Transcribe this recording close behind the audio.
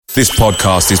This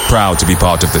podcast is proud to be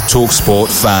part of the TalkSport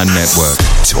Fan Network.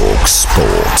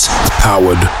 TalkSport.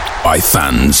 Powered by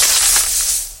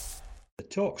fans. The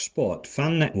TalkSport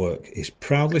Fan Network is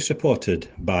proudly supported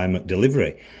by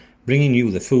McDelivery, bringing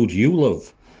you the food you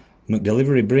love.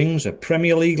 McDelivery brings a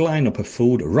Premier League lineup of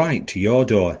food right to your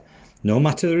door. No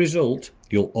matter the result,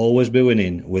 you'll always be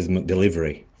winning with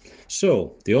McDelivery.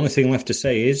 So, the only thing left to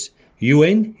say is, you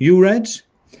in, you Reds?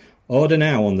 Order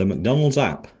now on the McDonald's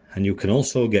app, and you can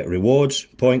also get rewards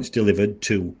points delivered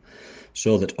too,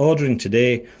 so that ordering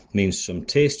today means some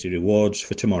tasty rewards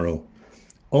for tomorrow.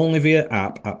 Only via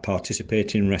app at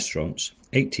participating restaurants.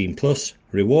 18 plus,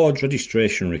 rewards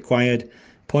registration required,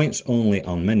 points only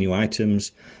on menu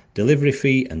items, delivery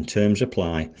fee and terms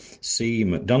apply. See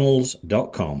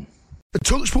mcdonalds.com. The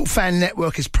TalkSport Fan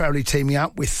Network is proudly teaming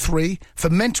up with 3 for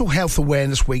Mental Health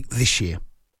Awareness Week this year.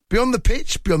 Beyond the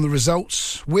pitch, beyond the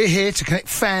results, we're here to connect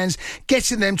fans,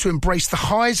 getting them to embrace the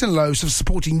highs and lows of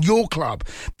supporting your club,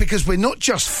 because we're not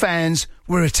just fans,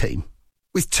 we're a team.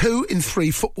 With 2 in 3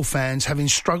 football fans having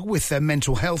struggled with their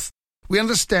mental health, we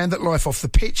understand that life off the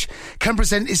pitch can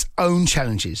present its own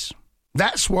challenges.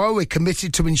 That's why we're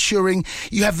committed to ensuring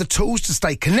you have the tools to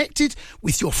stay connected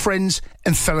with your friends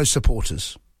and fellow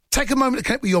supporters. Take a moment to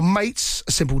connect with your mates.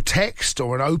 A simple text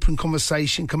or an open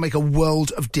conversation can make a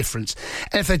world of difference.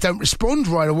 And if they don't respond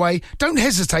right away, don't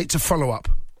hesitate to follow up.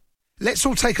 Let's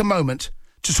all take a moment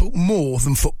to talk more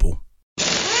than football.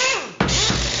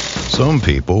 Some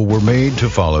people were made to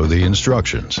follow the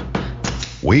instructions.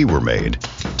 We were made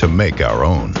to make our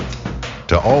own.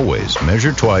 To always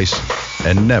measure twice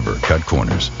and never cut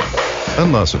corners.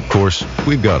 Unless, of course,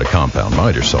 we've got a compound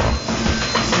miter saw.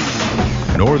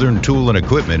 Northern Tool and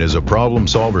Equipment is a problem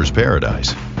solver's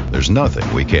paradise. There's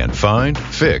nothing we can't find,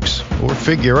 fix, or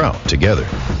figure out together.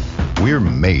 We're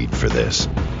made for this.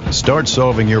 Start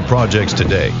solving your projects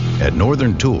today at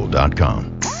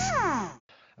northerntool.com.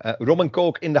 Rum and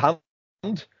Coke in the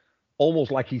hand, almost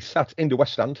like he sat in the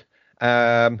West Stand.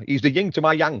 He's the yin to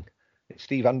my yang. It's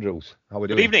Steve Andrews. How are we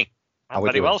doing? Good evening. I'm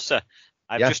very well, sir.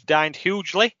 I've just dined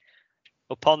hugely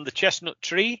upon the chestnut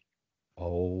tree.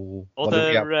 Oh,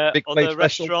 other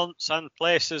restaurants and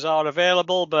places are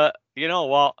available, but you know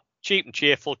what? Cheap and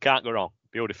cheerful, can't go wrong.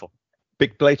 Beautiful.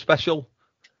 Big plate special?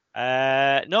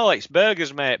 No, it's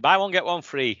burgers, mate. Buy one, get one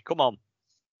free. Come on.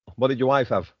 What did your wife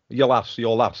have? Your wife.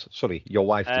 Your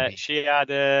wife. She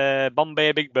had a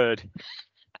Bombay Big Bird.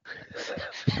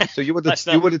 So you were the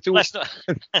two.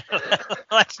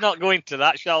 Let's not go into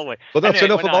that, shall we? But that's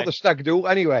anyway, enough about the stag do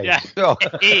anyway. Yeah. So.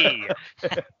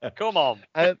 Come on.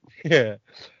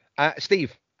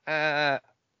 Steve,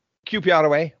 QPR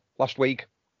away last week.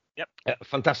 Yep.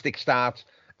 Fantastic start.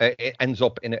 It ends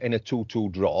up in a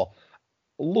 2-2 draw.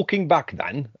 Looking back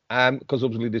then, because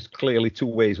obviously there's clearly 2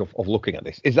 ways of looking at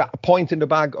this. Is that a point in the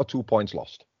bag or 2 points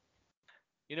lost?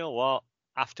 You know what?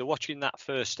 After watching that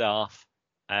first half,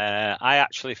 I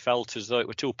actually felt as though it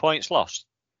were 2 points lost.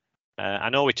 I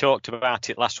know we talked about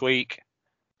it last week,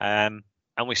 and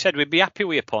we said we'd be happy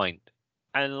with a point.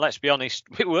 And let's be honest,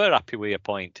 we were happy with a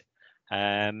point.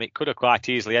 It could have quite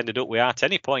easily ended up without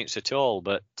any points at all.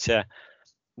 But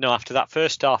no, after that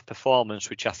first half performance,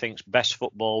 which I think is best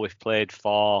football we've played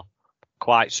for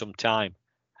quite some time,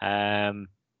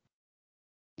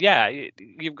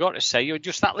 you've got to say you're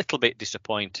just that little bit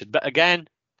disappointed. But again,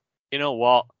 you know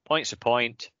what? Point's a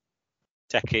point.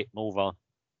 Take it, move on.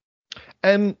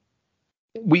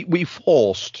 We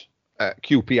forced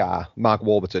QPR, Mark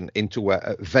Warburton, into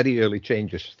a very early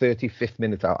changes. 35th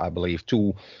minute out, I believe.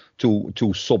 Two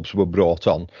subs were brought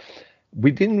on.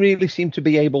 We didn't really seem to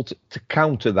be able to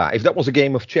counter that. If that was a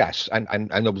game of chess, and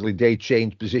obviously they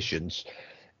changed positions,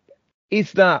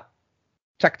 is that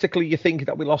tactically you think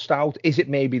that we lost out? Is it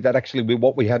maybe that actually with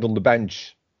what we had on the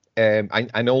bench,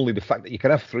 and only the fact that you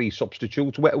can have 3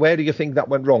 substitutes, where do you think that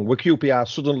went wrong? Were QPR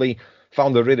suddenly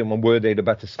found the rhythm and were they the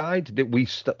better side? Did we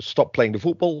stop playing the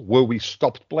football? Were we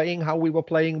stopped playing how we were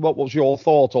playing? What was your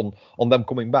thought on them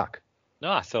coming back?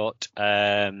 No, I thought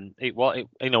in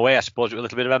a way, I suppose it was a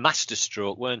little bit of a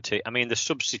masterstroke, weren't it? I mean, the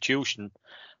substitution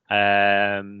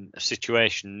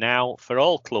situation now for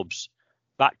all clubs,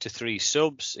 back to 3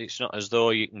 subs. It's not as though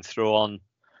you can throw on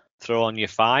your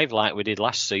 5 like we did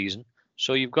last season.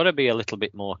 So you've got to be a little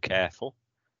bit more careful.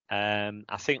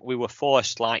 I think we were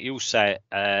forced, like you say,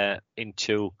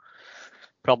 into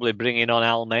probably bringing on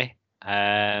Alme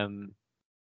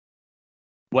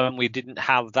when we didn't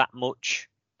have that much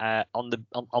on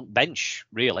bench,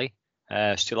 really.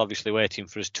 Still obviously waiting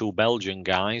for his 2 Belgian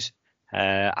guys.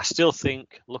 I still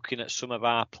think looking at some of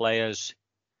our players'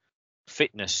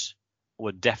 fitness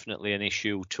were definitely an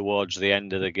issue towards the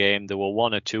end of the game. There were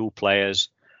 1 or 2 players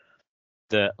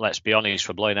that, let's be honest,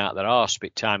 were blowing out their arse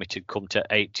bit time it had come to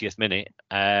 80th minute.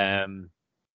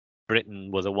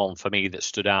 Britain were the one for me that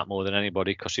stood out more than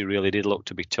anybody because he really did look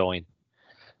to be toying.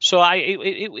 So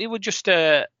it was just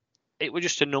a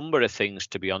number of things,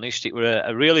 to be honest. It was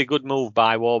a really good move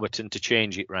by Warburton to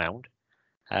change it round.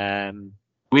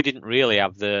 We didn't really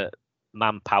have the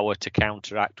manpower to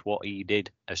counteract what he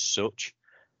did as such.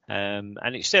 And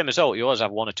it's same as you always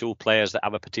have one or two players that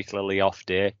have a particularly off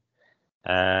day.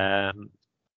 But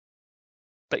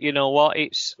you know what?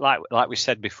 It's like we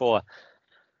said before,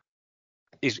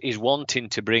 is wanting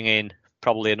to bring in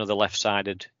probably another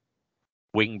left-sided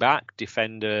wing-back,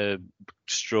 defender,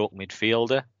 stroke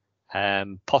midfielder,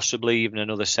 possibly even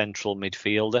another central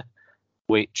midfielder,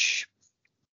 which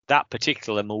that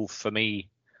particular move for me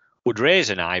would raise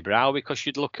an eyebrow because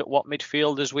you'd look at what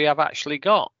midfielders we have actually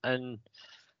got. And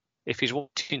if he's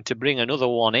wanting to bring another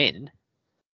one in,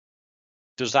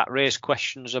 does that raise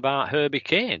questions about Herbie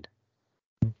Kane?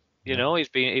 You know,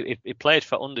 he played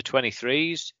for under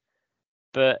 23s,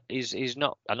 but he's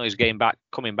not. I know he's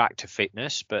coming back to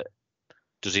fitness, but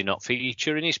does he not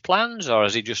feature in his plans, or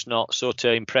has he just not sort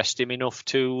of impressed him enough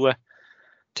to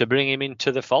bring him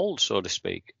into the fold, so to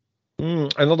speak?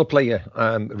 Another player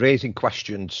raising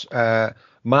questions.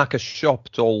 Marcus Schopp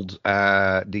told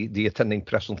the attending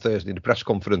press on Thursday in the press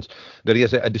conference that he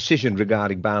has a decision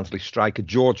regarding Barnsley striker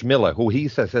George Miller, who he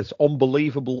says has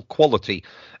unbelievable quality,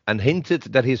 and hinted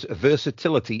that his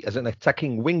versatility as an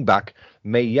attacking wing-back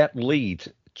may yet lead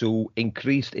to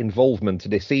increased involvement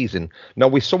this season. Now,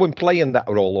 we saw him play in that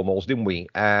role almost, didn't we?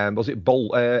 Was it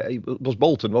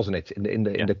Bolton, wasn't it, in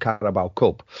the Carabao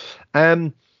Cup?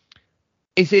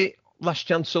 Is it last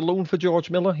chance saloon for George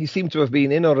Miller? He seemed to have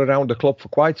been in or around the club for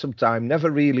quite some time,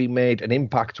 never really made an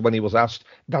impact when he was asked.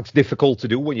 That's difficult to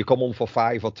do when you come on for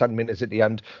 5 or 10 minutes at the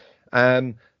end.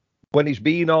 When he's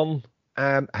been on,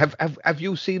 have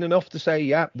you seen enough to say,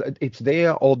 yeah, it's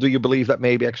there? Or do you believe that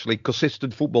maybe actually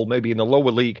consistent football, maybe in a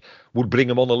lower league, would bring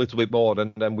him on a little bit more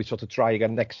and then we sort of try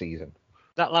again next season?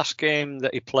 That last game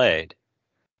that he played,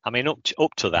 I mean,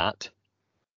 up to that,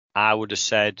 I would have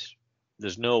said,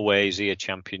 there's no way is he a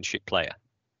championship player.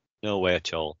 No way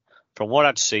at all. From what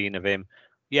I'd seen of him,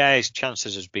 yeah, his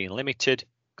chances has been limited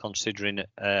considering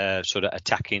sort of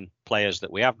attacking players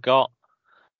that we have got.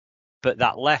 But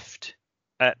that left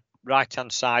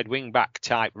right-hand side wing-back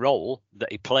type role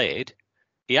that he played,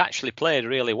 he actually played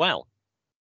really well.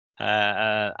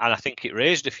 And I think it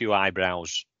raised a few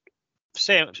eyebrows.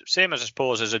 Same as I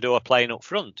suppose as Adair playing up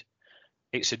front.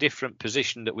 It's a different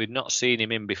position that we'd not seen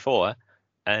him in before.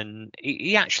 And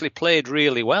he actually played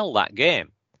really well that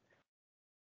game.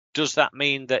 Does that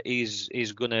mean that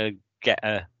he's going to get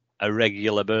a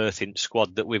regular berth in the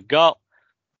squad that we've got?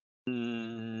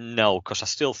 No, because I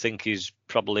still think he's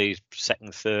probably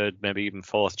second, third, maybe even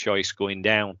fourth choice going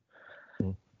down.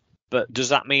 But does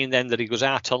that mean then that he goes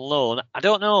out on loan? I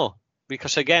don't know,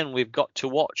 because again, we've got to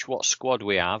watch what squad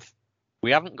we have.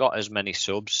 We haven't got as many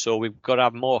subs, so we've got to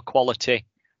have more quality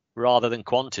rather than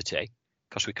quantity,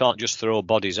 because we can't just throw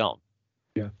bodies on.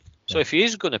 Yeah. So if he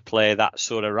is going to play that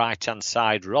sort of right-hand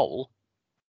side role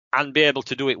and be able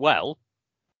to do it well,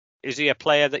 is he a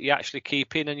player that you actually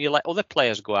keep in and you let other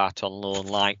players go out on loan,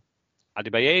 like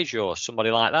Adebayo or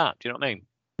somebody like that? Do you know what I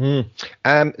mean?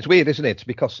 It's weird, isn't it?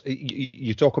 Because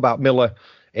you talk about Miller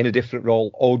in a different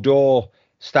role. Adair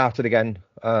started again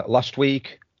last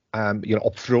week,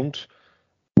 up front.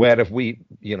 Where have we've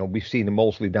seen him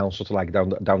mostly down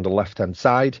the left-hand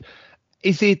side.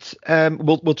 Is it?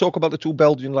 We'll talk about the two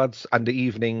Belgian lads and the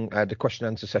evening, the question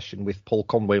and answer session with Paul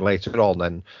Conway later on,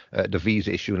 and the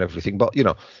visa issue and everything. But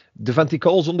Devante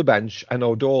Cole's on the bench and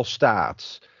Adair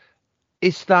starts.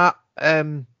 Is that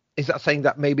saying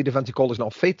that maybe Devante Cole is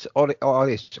not fit, or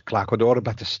is Clark Adair a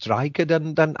better striker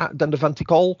than Devante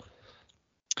Cole?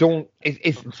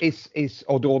 Is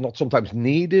Adair not sometimes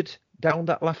needed down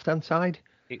that left hand side?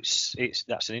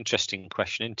 That's an interesting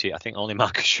question, isn't it? I think only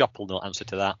Marcus Schopp will know answer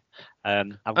to that.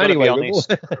 I've got to be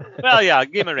honest. Well, yeah,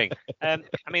 give him a ring. I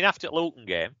mean, after the Luton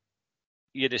game,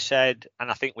 you'd have said,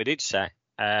 and I think we did say,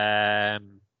 Adair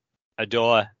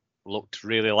looked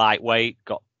really lightweight,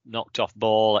 got knocked off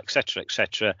ball, etc.,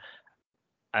 etc.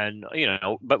 And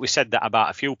but we said that about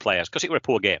a few players because it was a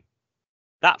poor game.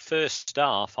 That first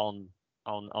half on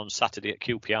Saturday at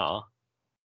QPR.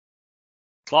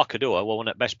 Clark Adair were one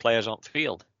of the best players on the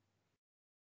field.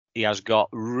 He has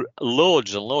got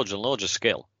loads and loads and loads of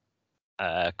skill.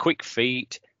 Quick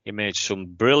feet. He made some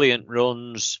brilliant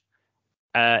runs.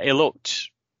 I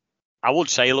would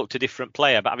say he looked a different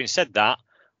player. But having said that,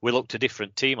 we looked a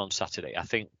different team on Saturday. I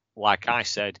think, like I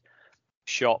said,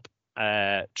 Schopp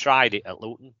tried it at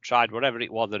Luton, tried whatever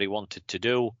it was that he wanted to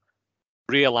do.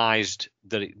 realised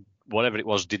that whatever it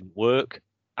was didn't work,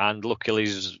 and luckily,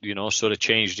 sort of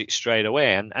changed it straight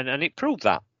away, and it proved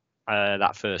that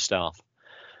that first half.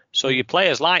 So your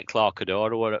players like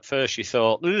Clark-Adora, where at first you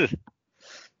thought,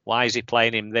 why is he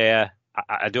playing him there?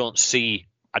 I don't see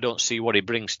what he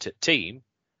brings to the team.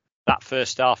 That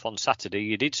first half on Saturday,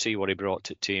 you did see what he brought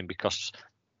to the team, because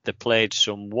they played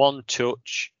some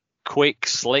one-touch, quick,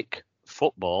 slick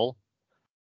football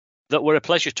that were a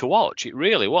pleasure to watch. It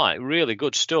really was. Really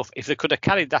good stuff. If they could have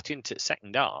carried that into the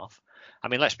second half, I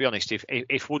mean, let's be honest,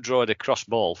 if Woodrow had a cross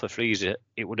ball for Freezer,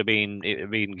 it would have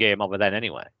been game over then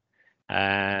anyway.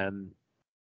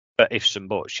 But ifs and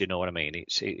buts, you know what I mean?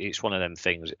 It's one of them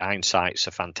things. Hindsight's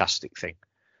a fantastic thing.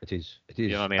 It is. You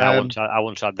know what I mean? I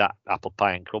once had that apple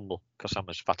pie and crumble because I'm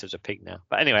as fat as a pig now.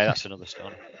 But anyway, that's another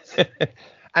story.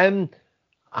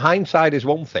 Hindsight is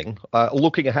one thing.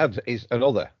 Looking ahead is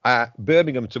another.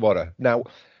 Birmingham tomorrow. Now,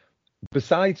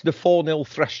 besides the 4-0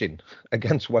 thrashing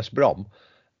against West Brom,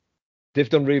 they've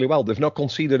done really well. They've not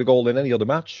conceded a goal in any other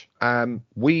match.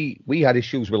 We had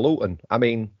issues with Luton. I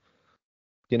mean,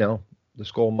 the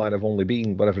score might have only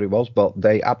been whatever it was, but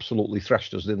they absolutely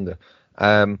thrashed us, didn't they?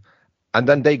 And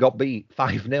then they got beat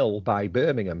 5-0 by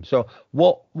Birmingham. So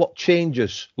what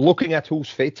changes, looking at who's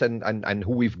fit and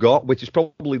who we've got, which is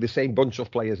probably the same bunch of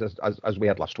players as we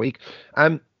had last week,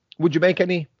 would you make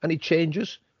any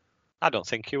changes? I don't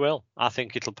think you will. I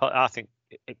think it'll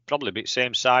probably be the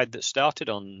same side that started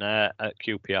on at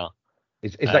QPR.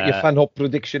 Is that your fan up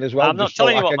prediction as well? I'm not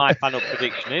telling you what my fan up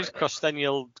prediction is, because then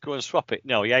you'll go and swap it.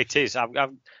 No, yeah, it is. I've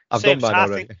done mine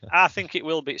already. I think it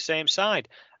will be the same side.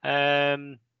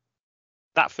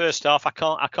 That first half, I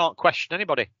can't question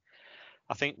anybody.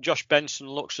 I think Josh Benson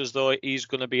looks as though he's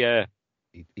going to be a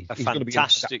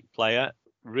fantastic player.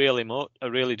 Really much, I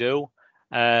really do.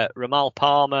 Ramal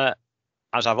Palmer,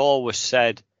 as I've always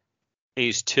said,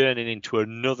 is turning into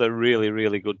another really,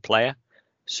 really good player.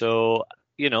 So,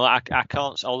 I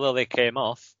can't, although they came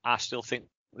off, I still think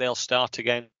they'll start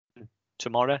again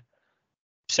tomorrow.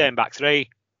 Same back three.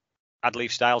 I'd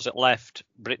leave Styles at left,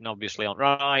 Britton obviously on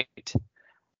right.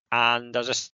 And as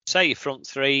I say, your front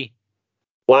three,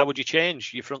 why would you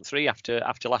change your front three after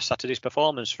last Saturday's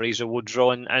performance? Freezer,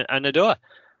 Woodrow and Adora.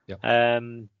 Yeah.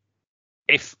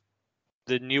 If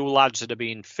the new lads that are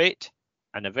being fit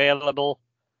and available,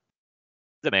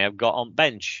 they may have got on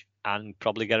bench and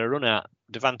probably get a run at.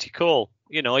 Devante Cole,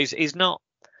 he's not,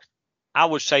 I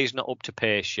would say he's not up to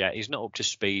pace yet. He's not up to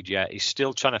speed yet. He's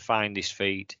still trying to find his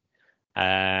feet.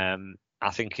 I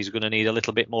think he's going to need a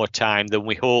little bit more time than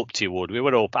we hoped he would.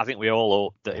 I think we all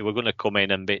hoped that he were going to come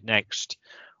in and bit next,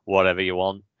 whatever you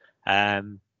want. But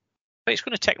it's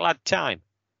going to take lad time.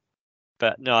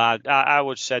 But no, I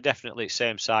would say definitely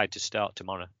same side to start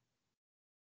tomorrow.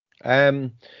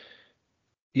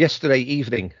 Yesterday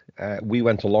evening, we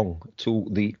went along to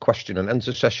the question and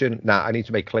answer session. Now, I need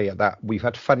to make clear that we've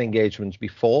had fan engagements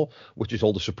before, which is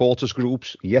all the supporters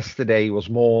groups. Yesterday was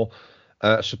more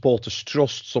Supporters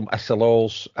Trust, some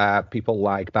SLOs, people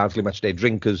like Barnsley Matchday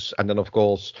Drinkers, and then, of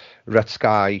course, Red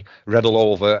Sky, Red All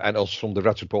Over, and us from the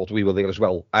Red Report. We were there as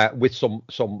well, with some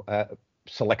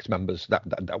select members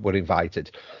that were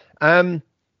invited.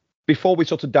 Before we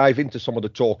sort of dive into some of the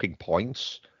talking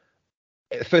points,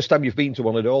 first time you've been to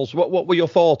one of those, what were your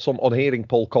thoughts on hearing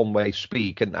Paul Conway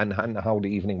speak and how the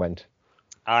evening went?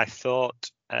 I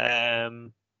thought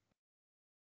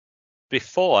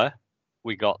before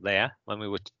we got there, when we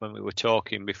were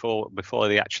talking before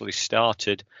they actually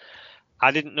started,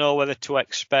 I didn't know whether to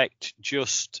expect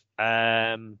just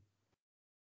lip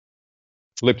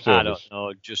service. I don't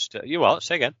know, just you what?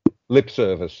 Say again. Lip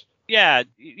service. Yeah,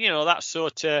 that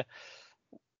sort of.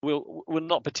 We'll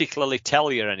not particularly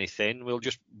tell you anything. We'll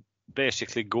just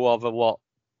basically go over what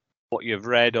you've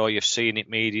read or you've seen in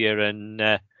media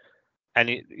and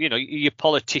your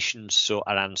politicians sort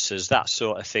of answers, that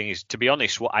sort of thing is, to be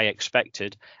honest, what I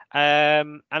expected.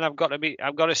 And I've got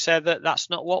to say that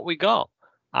that's not what we got.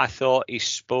 I thought he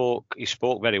spoke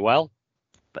very well,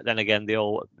 but then again,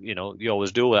 you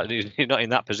always do that. You're not in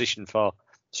that position for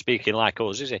speaking like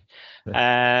us, is he?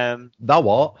 That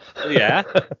what?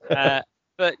 Yeah.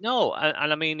 But no,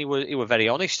 and I mean, he was very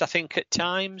honest, I think, at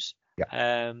times.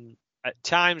 Yeah. At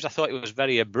times, I thought he was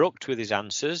very abrupt with his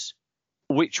answers,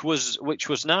 which was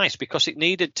nice, because it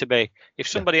needed to be. If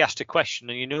somebody asked a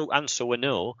question and you knew answer were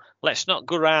no, let's not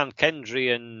go round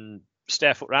Kendry and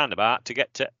Stairfoot roundabout to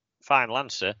get to final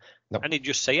answer. No. And he'd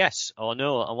just say yes or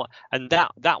no, and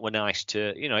that were nice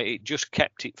to, it just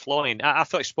kept it flowing. I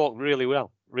thought he spoke really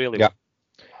well, really well.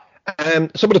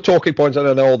 Some of the talking points, I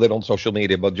don't know, they're on social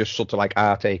media, but just sort of like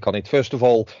our take on it. First of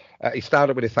all, he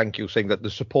started with a thank you, saying that the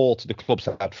support the clubs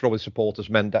had from his supporters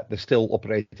meant that they're still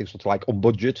operating sort of like on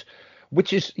budget,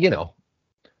 which is,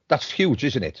 that's huge,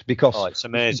 isn't it? Because it's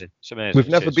amazing. It's amazing. We've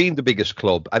never been the biggest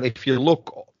club, and if you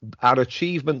look at our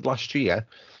achievement last year,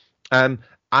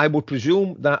 I would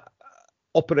presume that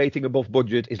operating above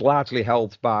budget is largely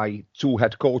held by 2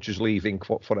 head coaches leaving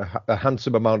for a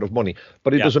handsome amount of money.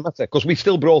 But it doesn't matter, because we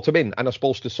still brought them in, and I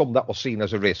suppose to some that was seen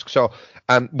as a risk. So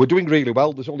we're doing really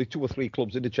well. There's only 2 or 3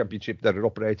 clubs in the Championship that are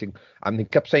operating, and he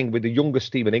kept saying we're the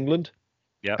youngest team in England.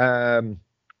 Yeah.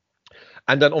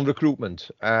 And then on recruitment,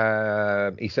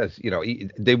 he says,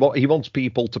 he wants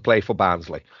people to play for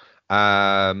Barnsley.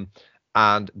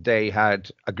 And they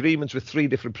had agreements with 3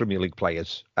 different Premier League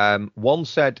players. One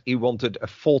said he wanted a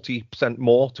 40%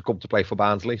 more to come to play for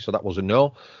Barnsley, so that was a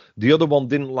no. The other one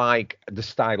didn't like the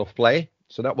style of play,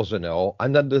 so that was a no.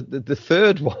 And then the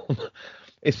third one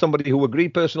is somebody who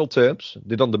agreed personal terms,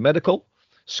 did on the medical,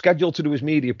 scheduled to do his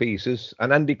media pieces,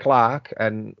 and Andy Clark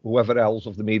and whoever else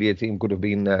of the media team could have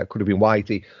been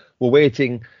Whitey, were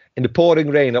waiting in the pouring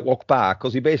rain at Lock Park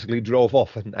because he basically drove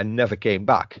off and never came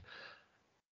back.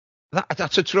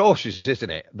 That's atrocious, isn't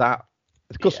it?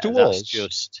 Because to us,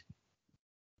 just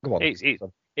go on.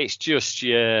 It's just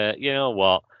you know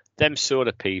what, them sort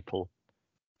of people,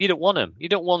 you don't want them. You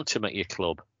don't want them at your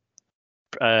club.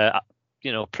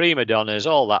 Prima donnas,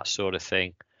 all that sort of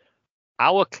thing.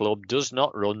 Our club does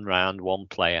not run round one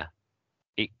player.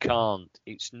 It can't.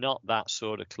 It's not that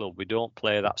sort of club. We don't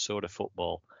play that sort of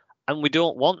football, and we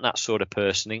don't want that sort of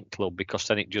person in club, because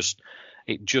then it just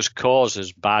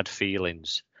causes bad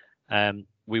feelings.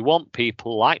 We want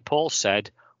people, like Paul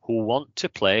said, who want to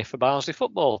play for Barnsley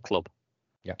Football Club.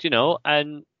 Yeah.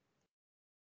 And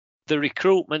the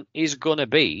recruitment is going to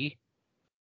be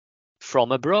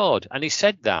from abroad. And he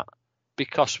said that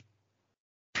because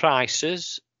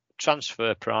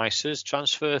transfer prices,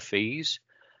 transfer fees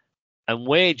and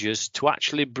wages to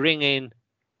actually bring in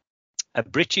a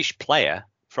British player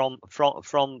from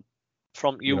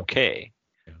UK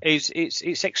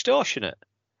it's extortionate.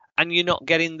 And you're not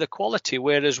getting the quality,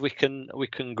 whereas we can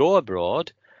go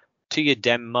abroad to your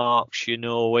Denmarks, your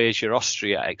Norways, your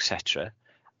Austria, etc.,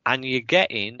 and you're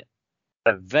getting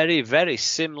a very, very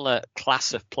similar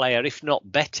class of player, if not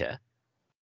better,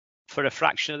 for a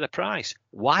fraction of the price.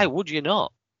 Why would you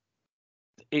not?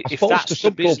 If that's the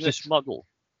business model.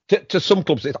 To some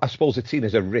clubs, I suppose it's seen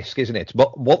as a risk, isn't it?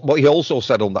 But what he also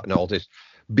said on that note is,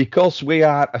 because we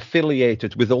are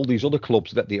affiliated with all these other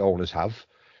clubs that the owners have,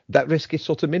 that risk is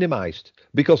sort of minimised,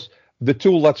 because the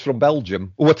 2 lads from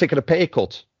Belgium who are taking a pay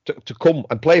cut to come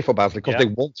and play for Barnsley because they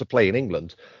want to play in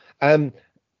England,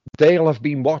 they'll have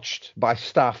been watched by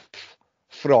staff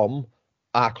from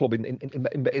our club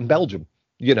in Belgium.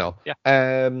 We've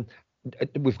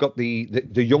got the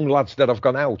young lads that have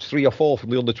gone out, 3 or 4 from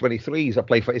the under-23s that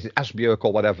play for Asbjørk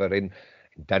or whatever in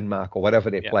Denmark or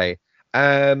wherever they play.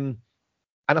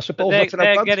 And I suppose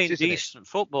they're getting decent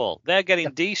football. They're getting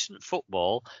decent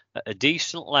football at a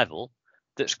decent level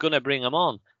that's going to bring them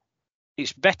on.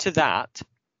 It's better that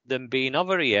than being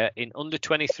over here in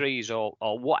under-23s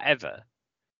or whatever,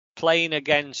 playing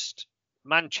against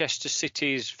Manchester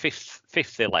City's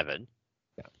fifth 11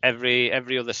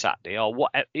 every other Saturday or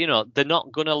what. They're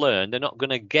not going to learn. They're not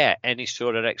going to get any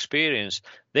sort of experience.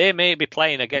 They may be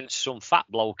playing against some fat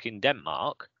bloke in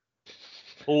Denmark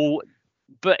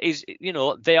but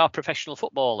they are professional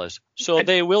footballers, so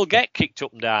they will get kicked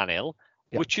up and downhill,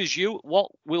 which is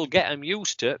what will get them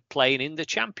used to playing in the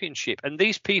Championship. And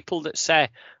these people that say,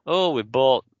 "Oh, we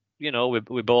bought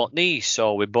Nice,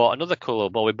 or we bought another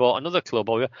club, or we bought another club,"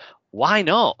 why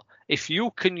not? If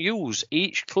you can use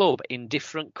each club in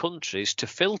different countries to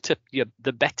filter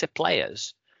the better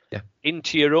players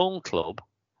into your own club,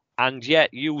 and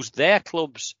yet use their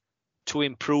clubs to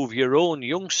improve your own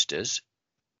youngsters,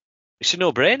 it's a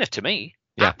no-brainer to me.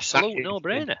 Yeah, absolute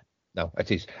no-brainer. No, it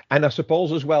is. And I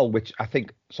suppose as well, which I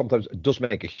think sometimes does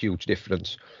make a huge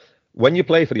difference, when you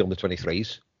play for the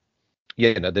under-23s,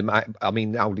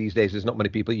 now these days there's not many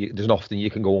people, there's not often you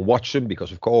can go and watch them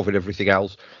because of COVID, everything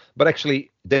else. But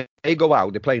actually, they go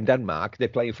out, they play in Denmark, they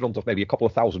play in front of maybe a couple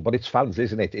of thousand, but it's fans,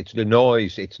 isn't it? It's the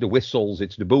noise, it's the whistles,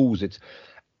 it's the boos,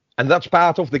 and that's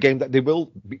part of the game that they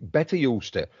will be better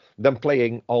used to than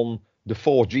playing on the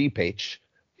 4G pitch.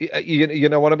 You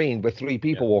know what I mean? With 3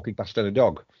 people walking past and a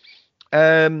dog.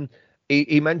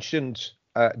 He mentioned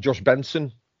Josh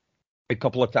Benson a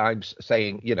couple of times,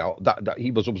 saying, that he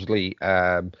was obviously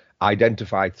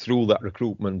identified through that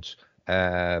recruitment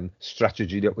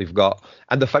strategy that we've got,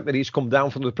 and the fact that he's come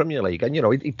down from the Premier League. And,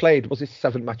 he played, was it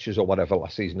 7 matches or whatever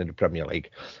last season in the Premier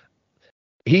League?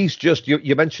 He's just,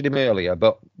 you mentioned him earlier,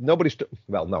 but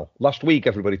last week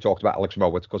everybody talked about Alex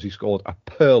Mowat because he scored a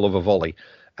pearl of a volley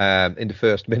in the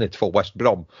first minute for West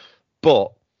Brom.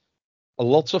 But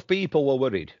lots of people were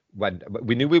worried when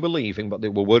we knew we were leaving, but they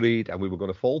were worried and we were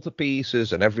going to fall to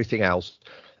pieces and everything else.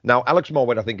 Now, Alex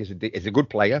Mowat, I think, is a good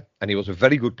player, and he was a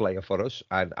very good player for us,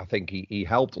 and I think he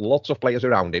helped lots of players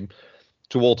around him.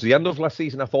 Towards the end of last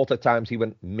season, I thought at times he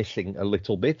went missing a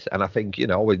little bit, and I think,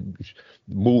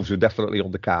 moves were definitely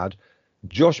on the card.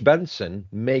 Josh Benson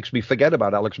makes me forget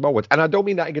about Alex Mowat, and I don't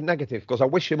mean that in negative, because I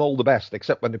wish him all the best,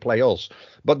 except when they play us.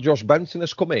 But Josh Benson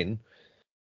has come in,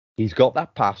 he's got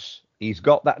that pass, he's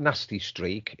got that nasty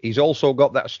streak, he's also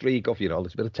got that streak of, a little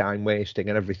bit of time wasting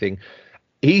and everything.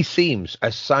 He seems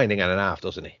a signing and a half,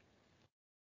 doesn't he?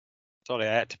 Sorry,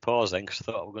 I had to pause then because I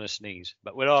thought I was going to sneeze.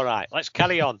 But we're all right. Let's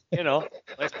carry on.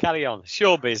 Let's carry on.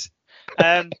 Showbiz.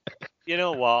 You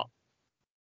know what?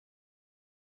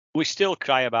 We still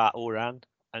cry about Uran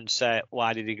and say,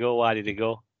 why did he go? Why did he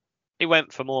go? He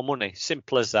went for more money.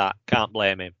 Simple as that. Can't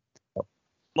blame him.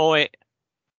 Moy,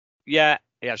 yeah,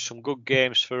 he had some good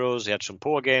games for us. He had some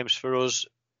poor games for us.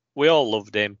 We all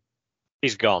loved him.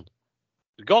 He's gone.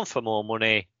 He's gone for more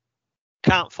money.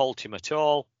 Can't fault him at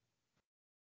all.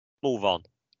 Move on.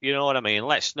 You know what I mean?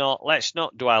 Let's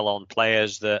not dwell on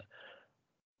players that,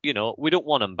 we don't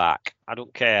want them back. I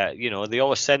don't care. They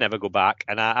always say never go back,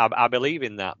 and I believe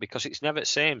in that because it's never the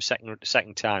same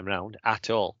second time round at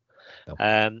all.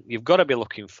 No. You've got to be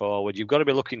looking forward. You've got to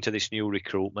be looking to this new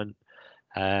recruitment.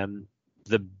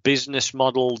 The business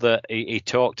model that he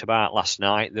talked about last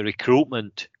night, the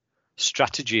recruitment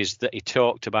strategies that he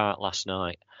talked about last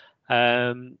night.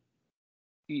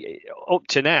 Up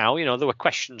to now, there were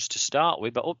questions to start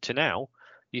with, but up to now,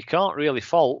 you can't really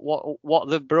fault what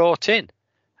they've brought in.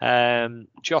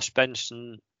 Josh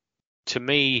Benson, to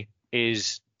me,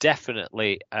 is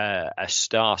definitely a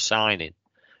star signing.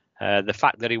 The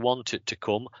fact that he wanted to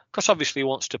come, because obviously he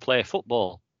wants to play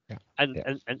football. Yeah.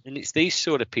 And it's these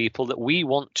sort of people that we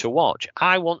want to watch.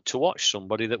 I want to watch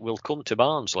somebody that will come to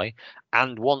Barnsley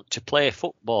and want to play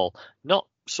football, not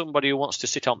somebody who wants to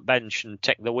sit on bench and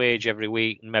take the wage every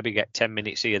week and maybe get 10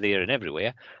 minutes here, there, and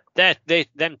everywhere.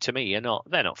 Them to me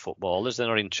they're not footballers. They're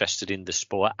not interested in the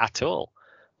sport at all.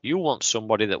 You want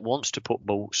somebody that wants to put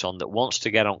boots on, that wants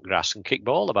to get on grass and kick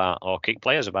ball about, or kick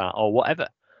players about, or whatever.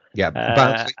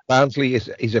 Yeah, Barnsley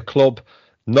is a club,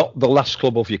 not the last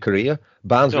club of your career.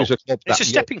 Barnsley is a club. It's a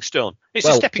stepping stone. It's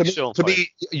a stepping stone. To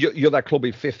me, you're that club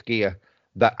in fifth gear.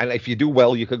 And if you do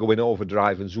well, you can go in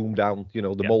overdrive and zoom down, the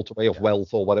motorway of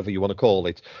wealth or whatever you want to call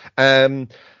it.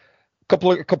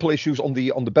 Couple issues on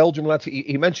the Belgium lads.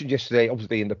 He mentioned yesterday,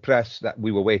 obviously in the press, that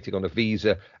we were waiting on a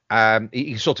visa.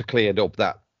 He sort of cleared up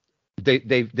that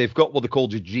they've got what they call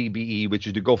the GBE, which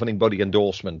is the governing body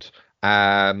endorsement.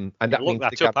 And that You've looked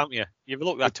that up, haven't you? You've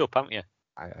looked that up, haven't you?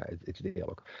 It's the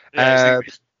look.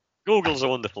 Google's a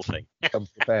wonderful thing. I'm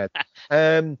prepared.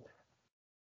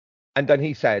 And then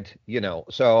he said,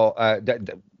 so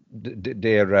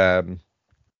they're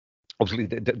obviously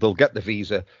they'll get the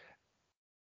visa.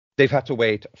 They've had to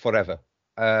wait forever.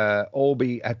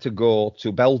 Obi had to go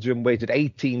to Belgium, waited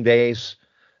 18 days,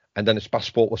 and then his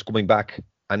passport was coming back.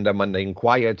 And then when they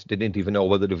inquired, they didn't even know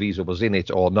whether the visa was in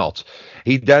it or not.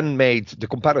 He then made the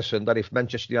comparison that if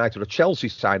Manchester United or Chelsea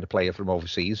signed a player from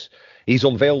overseas, he's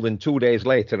unveiled in 2 days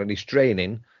later and he's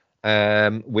training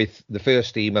with the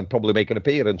first team and probably make an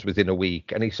appearance within a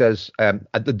week. And he says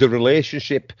the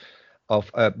relationship of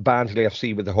Barnsley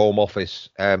FC with the Home Office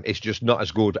is just not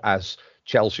as good as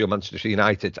Chelsea or Manchester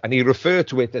United. And he referred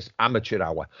to it as amateur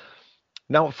hour.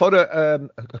 Now, for a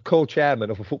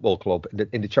co-chairman of a football club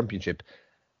in the Championship,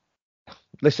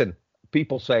 listen,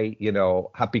 people say,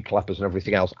 happy clappers and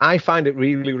everything else. I find it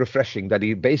really refreshing that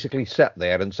he basically sat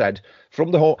there and said,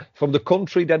 from the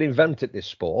country that invented this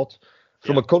sport,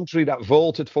 from a country that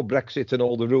voted for Brexit and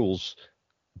all the rules,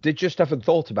 they just haven't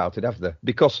thought about it, have they?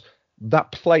 Because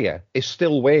that player is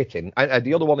still waiting. And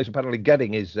the other one is apparently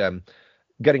getting his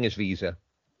visa.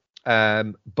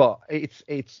 But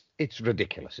it's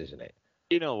ridiculous, isn't it?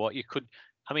 You know what?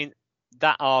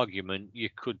 That argument you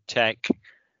can take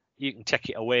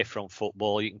it away from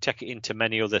football. You can take it into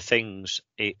many other things.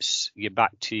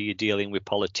 You're dealing with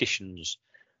politicians.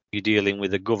 You're dealing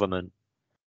with the government.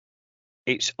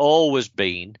 It's always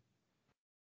been,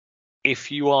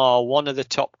 if you are one of the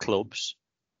top clubs,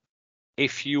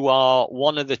 if you are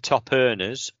one of the top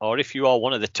earners, or if you are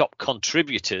one of the top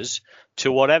contributors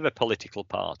to whatever political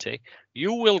party,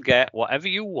 you will get whatever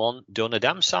you want done a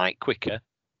damn sight quicker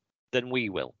than we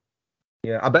will.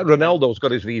 Yeah, I bet Ronaldo's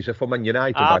got his visa for Man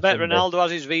United. I bet Ronaldo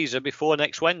has his visa before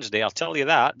next Wednesday. I'll tell you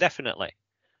that, definitely.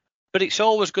 but it's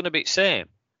always going to be the same.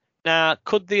 Now,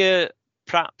 could they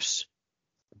perhaps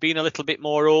been a little bit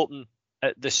more open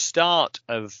at the start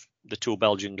of the two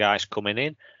Belgian guys coming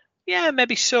in? Yeah,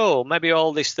 maybe so. Maybe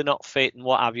all this, they're not fit and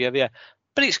what have you.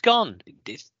 But it's gone.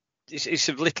 It's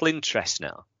of little interest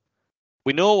now.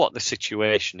 We know what the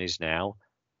situation is now.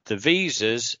 The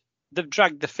visas, they've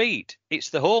dragged the feet. It's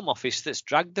the Home Office that's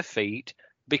dragged the feet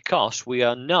because we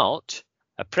are not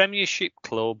a Premiership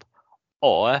club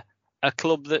or a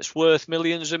club that's worth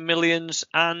millions and millions,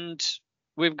 and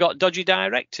we've got dodgy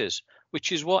directors,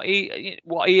 which is what he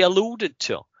alluded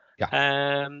to.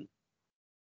 Yeah.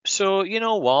 So you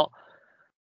know what?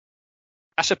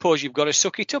 I suppose you've got to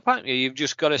suck it up, haven't you? You've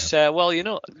just got to say, well,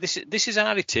 this is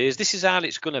how it is. This is how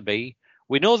it's going to be.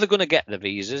 We know they're going to get the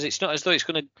visas. It's not as though it's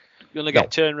going to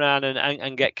get turned around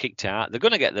and get kicked out. They're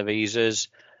going to get the visas.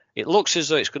 It looks as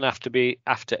though it's going to have to be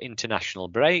after international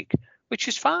break, which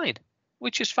is fine.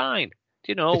 We've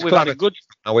had a good.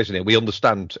 Now, isn't it? We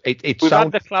understand. We've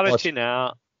had the clarity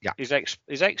now. Yeah. He's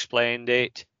explained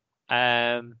it.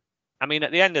 At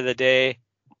the end of the day,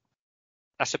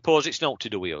 I suppose it's not to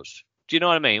do with us. Do you know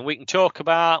what I mean? We can talk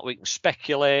about, we can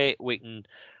speculate, we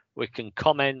can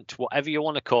comment, whatever you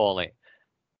want to call it.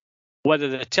 Whether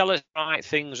they tell us right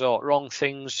things or wrong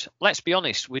things, let's be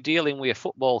honest, we're dealing with a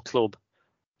football club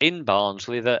in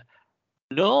Barnsley that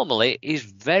normally is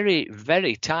very,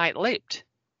 very tight-lipped.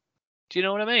 Do you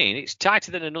know what I mean? It's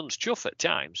tighter than a nun's chuff at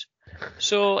times.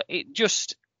 So it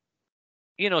just,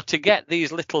 to get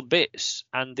these little bits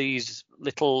and these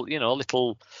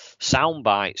little sound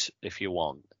bites, if you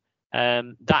want,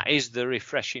 that is the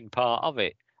refreshing part of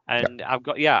it. And I've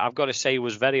got to say, he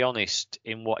was very honest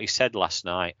in what he said last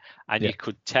night, and you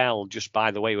could tell just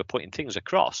by the way we're putting things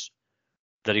across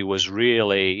that he was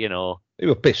really, He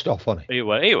was pissed off, wasn't he? He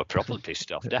were properly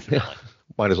pissed off, definitely.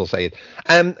 Might as well say it.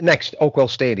 Next, Oakwell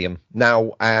Stadium.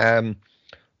 Now, a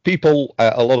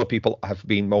lot of people have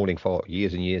been moaning for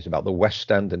years and years about the West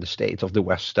End and the state of the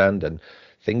West End and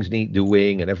things need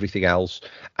doing and everything else.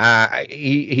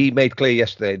 He made clear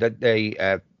yesterday that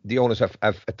the owners have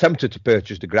attempted to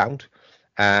purchase the ground.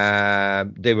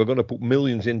 They were going to put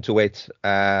millions into it,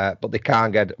 but they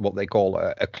can't get what they call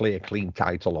a clear, clean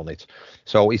title on it.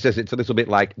 So he says it's a little bit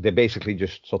like they're basically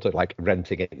just sort of like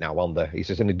renting it now on there. He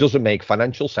says, and it doesn't make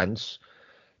financial sense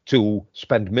to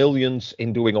spend millions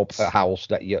in doing up a house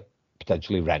that you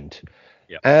potentially rent.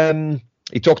 Yep.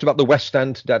 He talked about the West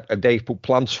End, that they've put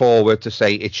plans forward to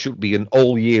say it should be an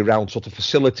all year round sort of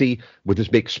facility with this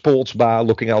big sports bar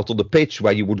looking out on the pitch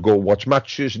where you would go watch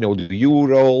matches, the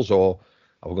Euros, or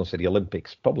I was going to say the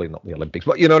Olympics, probably not the Olympics,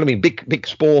 but you know what I mean, big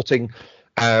sporting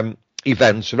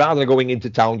events. Rather than going into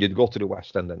town, you'd go to the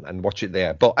West End and watch it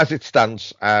there. But as it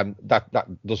stands, that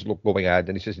doesn't look going ahead,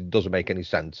 and he says it doesn't make any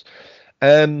sense.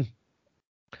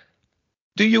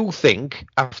 Do you think,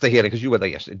 after hearing, because you were there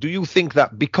yesterday, do you think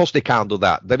that because they can't do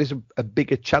that, there is a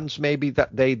bigger chance maybe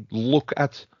that they look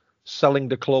at selling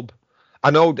the club? I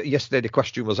know that yesterday the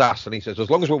question was asked, and he says, as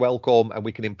long as we're welcome and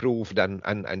we can improve, then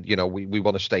and we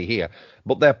want to stay here.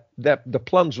 But the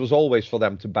plans was always for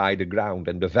them to buy the ground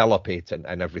and develop it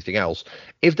and everything else.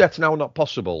 If that's now not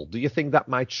possible, do you think that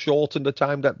might shorten the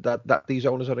time that these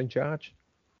owners are in charge?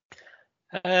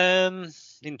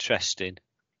 Interesting.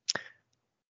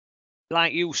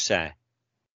 Like you say,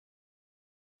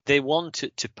 they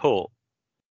wanted to put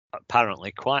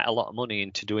apparently quite a lot of money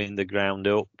into doing the ground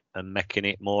up and making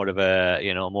it more of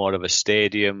a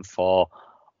stadium for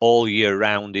all year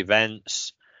round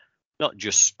events, not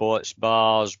just sports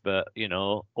bars, but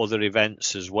other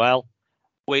events as well,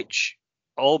 which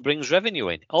all brings revenue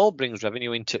into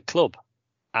the club,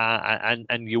 and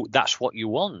that's what you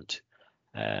want.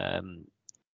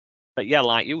 But yeah,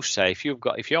 like you say, if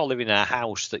you're living in a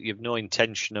house that you've no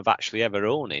intention of actually ever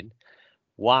owning,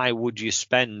 why would you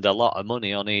spend a lot of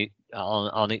money on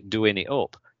it doing it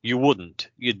up? You wouldn't.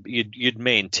 You'd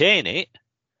maintain it,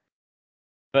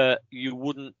 but you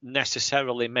wouldn't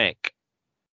necessarily make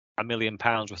 £1 million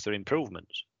worth of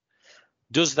improvements.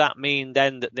 Does that mean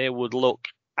then that they would look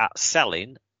at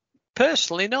selling?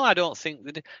 Personally, no, I don't think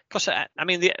that. Because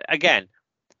again,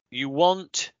 you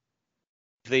want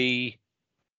the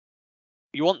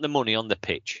money on the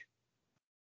pitch.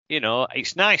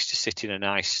 It's nice to sit in a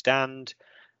nice stand.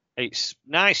 It's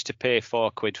nice to pay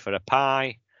 £4 for a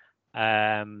pie,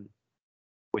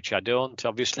 which I don't,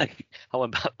 obviously. I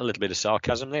went back a little bit of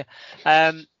sarcasm there.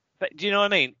 But do you know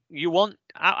what I mean?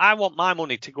 I want my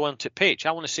money to go onto pitch.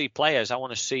 I want to see players. I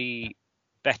want to see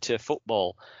better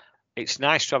football. It's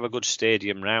nice to have a good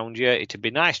stadium round you. It'd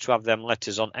be nice to have them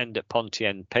letters on end at Ponty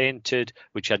End painted,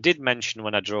 which I did mention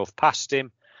when I drove past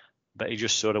him. but he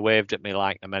just sort of waved at me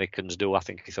like Americans do. I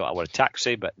think he thought I were a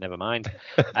taxi, but never mind.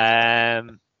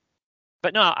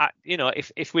 But no,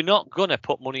 if we're not going to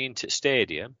put money into the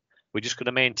stadium, we're just going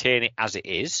to maintain it as it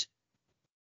is.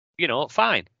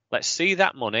 Fine. Let's see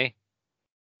that money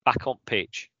back on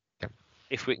pitch.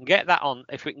 If we can get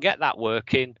that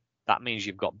working, that means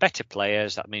you've got better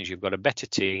players. That means you've got a better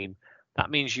team. That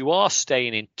means you are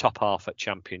staying in top half at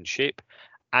Championship,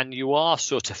 and you are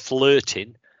sort of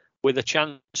flirting with a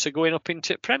chance of going up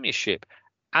into Premiership.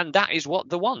 And that is what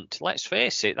they want. Let's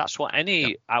face it. That's what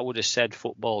I would have said,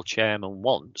 football chairman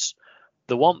wants.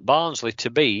 They want Barnsley to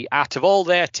be, out of all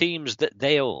their teams that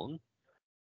they own,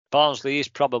 Barnsley is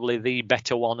probably the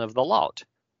better one of the lot.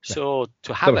 So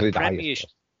to have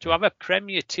a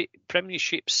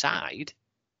Premiership side,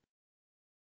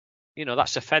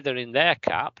 that's a feather in their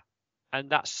cap, and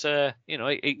that's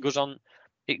it goes on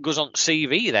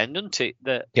CV then, doesn't it?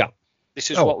 That this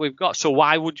is what we've got. So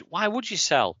why would you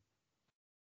sell?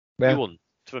 Yeah. You wouldn't.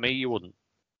 For me, you wouldn't.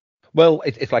 Well,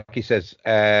 it's like he says,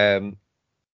 when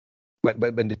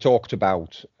they talked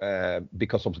about,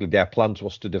 because obviously their plans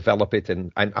was to develop it,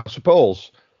 and I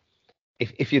suppose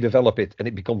if you develop it and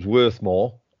it becomes worth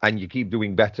more and you keep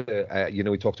doing better,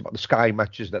 we talked about the Sky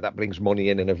matches, that brings money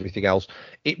in and everything else,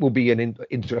 it will be an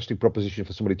interesting proposition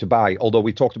for somebody to buy. Although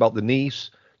we talked about the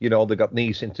Nice, they got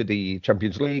Nice into the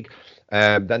Champions League.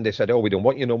 Then they said, we don't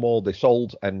want you no more. They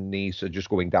sold, and Nice are just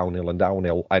going downhill and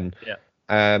downhill. And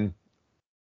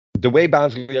the way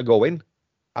Barnsley are going,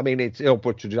 I mean, it's an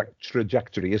upward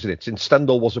trajectory, isn't it? Since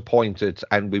Stendhal was appointed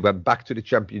and we went back to the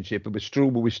Championship, it was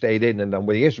Struber we stayed in, and then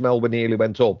with Ismail we nearly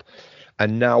went up,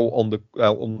 and now on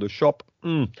the shop,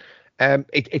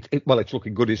 it's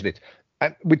looking good, isn't it?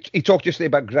 He talked yesterday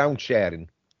about ground sharing,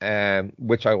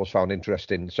 which I always found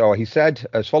interesting. So he said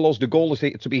as follows: the goal is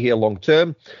to be here long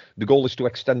term. The goal is to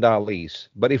extend our lease.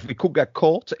 But if we could get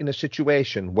caught in a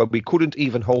situation where we couldn't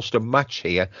even host a match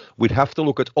here, we'd have to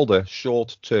look at other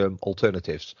short-term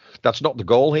alternatives. That's not the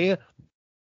goal here.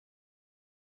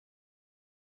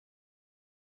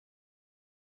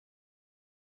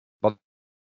 But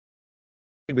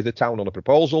with the town on a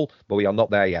proposal, but we are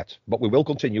not there yet. But we will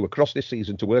continue across this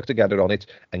season to work together on it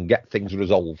and get things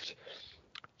resolved.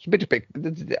 It's a bit.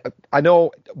 I know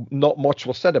not much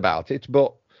was said about it,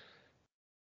 but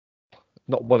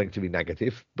not wanting to be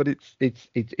negative, but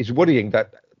it's worrying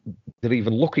that they're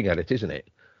even looking at it, isn't it?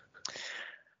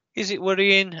 Is it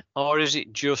worrying, or is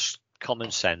it just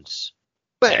common sense?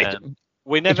 Well,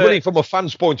 it's worrying from a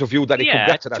fan's point of view that it could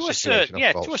get to that situation.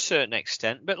 To a certain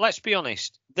extent. But let's be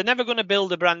honest, they're never going to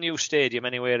build a brand new stadium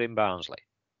anywhere in Barnsley.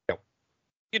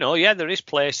 No. There is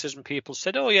places and people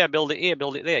said, build it here,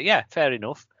 build it there. Yeah, fair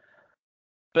enough.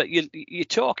 But you're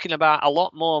talking about a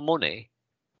lot more money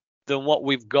than what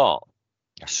we've got.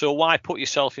 So why put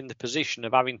yourself in the position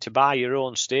of having to buy your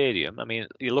own stadium? I mean,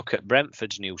 you look at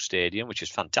Brentford's new stadium, which is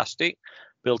fantastic,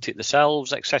 built it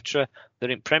themselves, etc. They're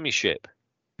in Premiership.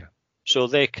 Yeah. So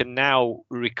they can now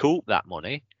recoup that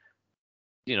money.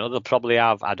 They'll probably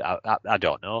have, I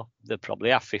don't know, they'll probably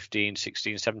have 15,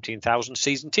 16, 17,000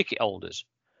 season ticket holders.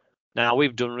 Now,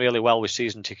 we've done really well with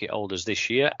season ticket holders this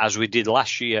year, as we did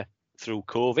last year through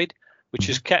COVID, which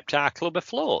has kept our club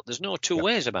afloat. There's no two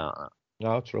ways about that.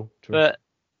 No, true. But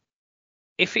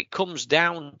if it comes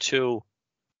down to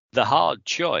the hard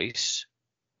choice,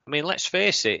 I mean, let's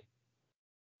face it,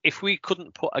 if we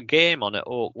couldn't put a game on at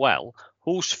Oakwell,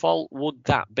 whose fault would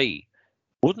that be?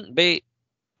 It wouldn't be,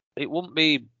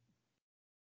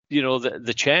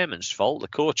 the chairman's fault, the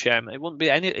co-chairman. It wouldn't be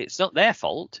it's not their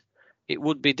fault. It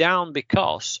would be down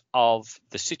because of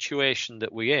the situation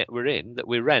that we're in, that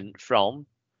we rent from,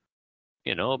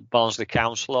 Barnsley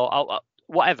Council or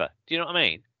whatever. Do you know what I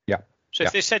mean? Yeah. So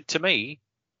if they said to me,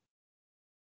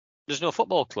 there's no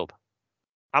football club,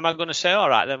 am I going to say, all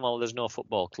right, then, well, there's no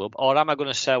football club? Or am I going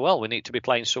to say, well, we need to be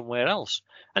playing somewhere else?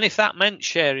 And if that meant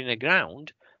sharing a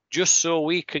ground, just so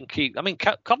we can keep... I mean,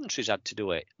 Coventry's had to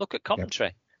do it. Look at Coventry.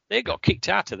 Yeah. They got kicked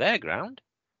out of their ground.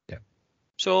 Yeah.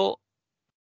 So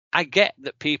I get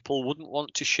that people wouldn't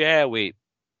want to share with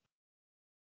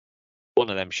one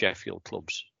of them Sheffield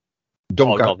clubs.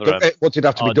 What's it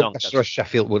have to be? Doncaster or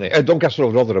Sheffield, wouldn't it? Doncaster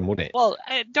or Rotherham, wouldn't it? Well,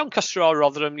 Doncaster or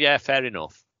Rotherham, yeah, fair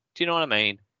enough. Do you know what I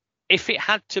mean? If it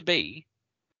had to be,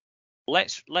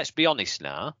 let's be honest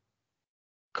now,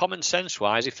 common sense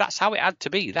wise, if that's how it had to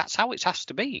be, that's how it has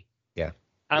to be. Yeah.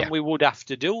 And we would have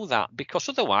to do that, because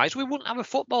otherwise we wouldn't have a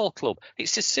football club.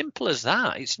 It's as simple as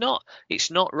that. It's not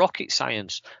rocket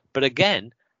science. But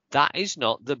again, that is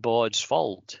not the board's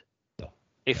fault. No.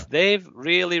 If they've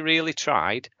really, really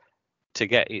tried to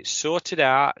get it sorted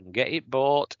out and get it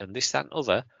bought and this, that and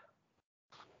other,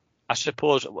 I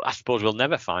suppose we'll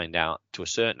never find out to a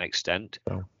certain extent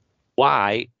No.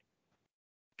 why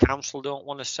council don't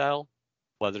want to sell,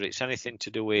 whether it's anything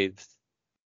to do with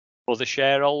other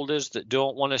shareholders that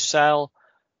don't want to sell.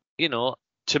 You know,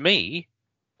 to me,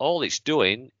 all it's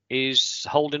doing is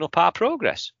holding up our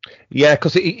progress. Yeah,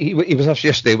 because he was asked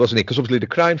yesterday, wasn't he? Because obviously the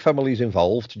Crine family is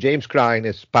involved. James Crine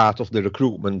is part of the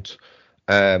recruitment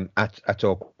at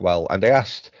Oakwell, and they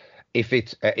asked if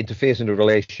it interferes in the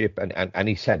relationship, and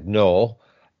he said no.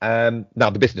 Now,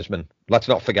 the businessmen, let's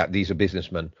not forget these are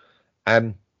businessmen.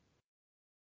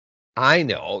 I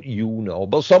know, you know,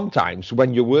 but sometimes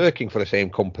when you're working for the same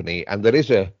company and there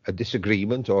is a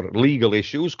disagreement or legal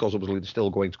issues, because obviously they're still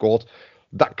going to court,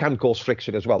 that can cause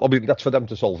friction as well. Obviously, that's for them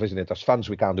to solve, isn't it? As fans,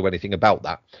 we can't do anything about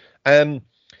that.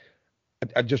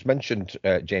 I just mentioned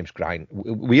James Crine.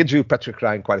 We interviewed Patrick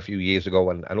Crine quite a few years ago,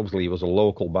 and obviously he was a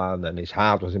local man, and his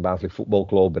heart was in Barnsley Football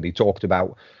Club, and he talked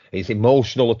about his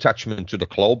emotional attachment to the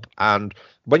club. And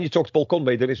when you talk to Paul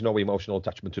Conway, there is no emotional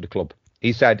attachment to the club.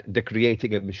 He said they're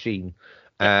creating a machine,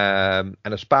 and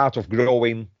as part of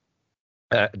growing,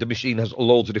 the machine has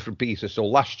loads of different pieces. So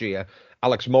last year,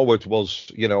 Alex Mowat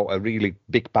was, you know, a really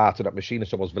big part of that machine, and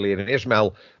so was Valerian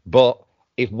Ismail. But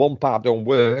if one part don't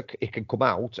work, it can come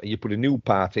out and you put a new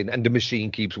part in and the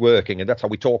machine keeps working. And that's how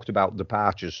we talked about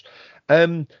departures.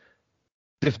 They've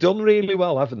done really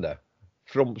well, haven't they?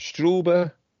 From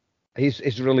Struber,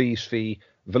 his release fee,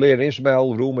 Valerian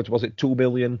Ismail, rumoured, was it 2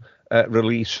 million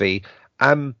release fee?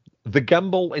 The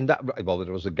gamble in that, whether it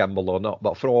was a gamble or not,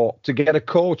 but to get a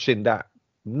coach in that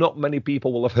not many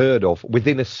people will have heard of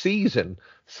within a season,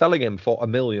 selling him for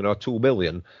 1 million or 2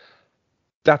 million,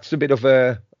 that's a bit of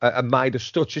a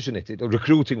Midas touch, isn't it?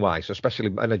 Recruiting-wise, especially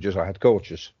managers or head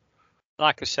coaches.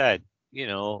 Like I said, you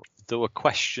know, there were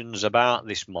questions about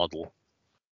this model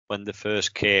when they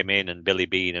first came in, and Billy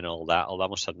Bean and all that, although I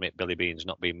must admit Billy Bean's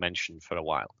not been mentioned for a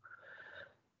while.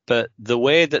 But the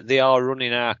way that they are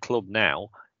running our club now,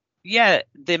 yeah,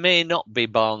 they may not be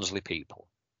Barnsley people.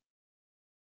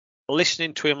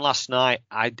 Listening to him last night,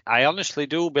 I honestly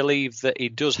do believe that he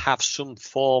does have some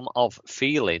form of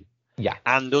feeling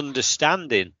and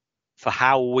understanding for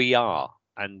how we are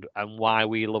and why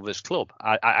we love this club.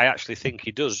 I actually think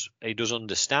he does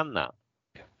understand that.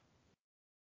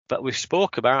 But we've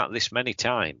spoke about this many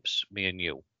times, me and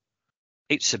you.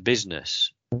 It's a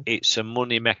business. It's a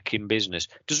money-making business.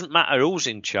 Doesn't matter who's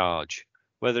in charge,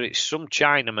 whether it's some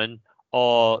Chinaman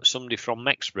or somebody from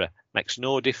Mexborough, makes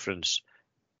no difference.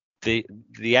 The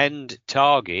end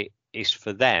target is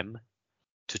for them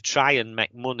to try and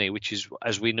make money, which is,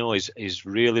 as we know, is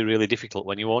really, really difficult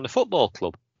when you own a football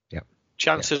club. Yeah.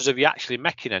 Chances of you actually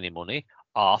making any money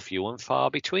are few and far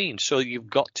between. So you've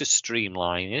got to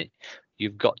streamline it.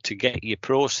 You've got to get your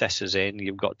processes in.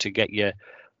 You've got to get your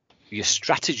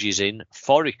strategies in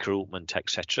for recruitment,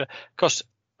 etc. Because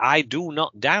I do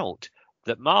not doubt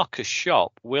that Marcus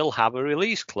Shop will have a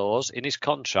release clause in his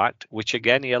contract, which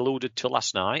again he alluded to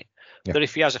last night, that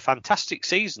if he has a fantastic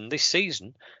season this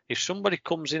season, if somebody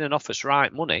comes in and offers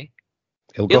right money,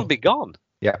 he'll be gone.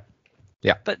 Yeah.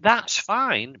 But that's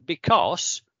fine,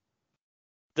 because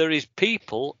there is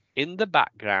people in the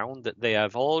background that they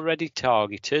have already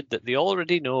targeted, that they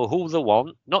already know who they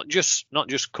want, not just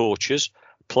coaches,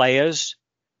 players,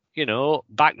 you know,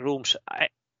 backrooms,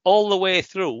 all the way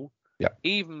through. Yeah.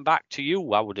 Even back to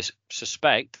you, I would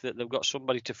suspect that they've got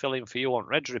somebody to fill in for you on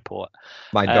Red Report.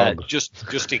 My dog. Just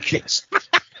in case.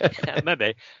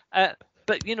 Maybe.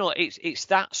 But, you know, it's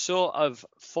that sort of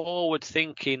forward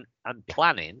thinking and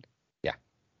planning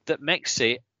that makes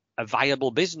it a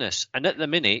viable business. And at the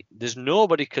minute, there's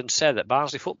nobody can say that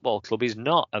Barnsley Football Club is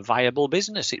not a viable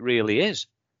business. It really is.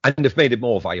 And they've made it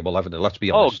more viable, haven't they? Let's be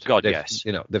honest. Oh God, yes.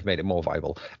 You know, they've made it more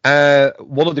viable.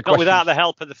 One of the questions, without the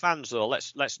help of the fans, though.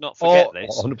 Let's not forget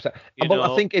this. 100%. But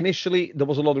I think initially there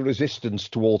was a lot of resistance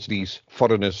towards these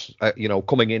foreigners,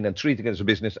 coming in and treating it as a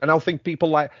business. And I think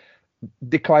people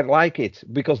they quite like it,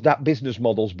 because that business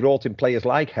model's brought in players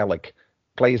like Hellick,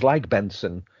 players like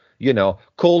Benson. You know,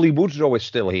 Coley Woodrow is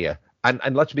still here.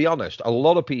 And let's be honest, a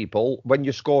lot of people, when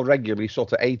you score regularly,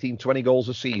 sort of 18, 20 goals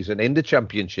a season in the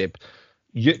Championship,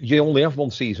 you only have one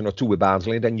season or two with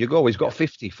Barnsley, and then you go. He's got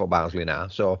 50 for Barnsley now.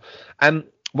 So,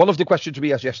 one of the questions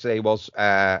we asked yesterday was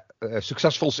a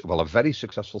very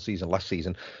successful season last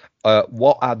season.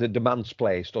 What are the demands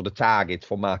placed or the target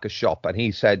for Marcus Shop? And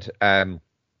he said,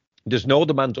 there's no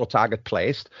demand or target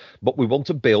placed, but we want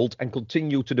to build and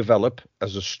continue to develop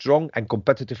as a strong and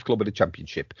competitive club in the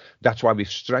Championship. That's why we've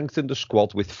strengthened the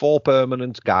squad with 4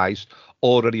 permanent guys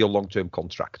already on long-term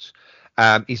contracts.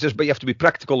 He says, but you have to be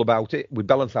practical about it. We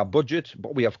balance our budget,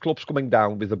 but we have clubs coming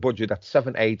down with a budget that's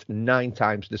 7, 8, 9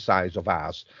 times the size of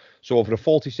ours. So over a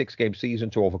 46-game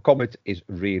season to overcome it is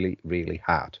really, really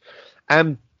hard.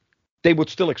 They would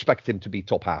still expect him to be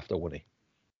top half, though, wouldn't he?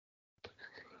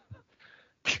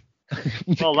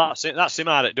 Well, that's it. That's him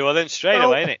out at door then straight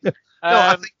away, isn't it?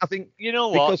 I think you know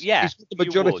what? Yeah, he's got the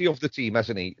majority of the team,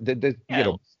 hasn't he? You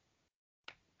know,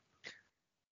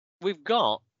 we've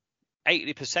got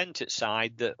 80% at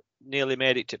side that nearly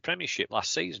made it to Premiership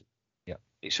last season. Yeah,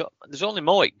 there's only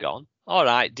Moik gone. All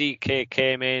right, DK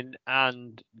came in,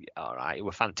 and all right, he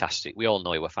were fantastic. We all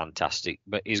know he were fantastic,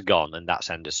 but he's gone, and that's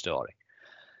end of story.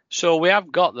 So we have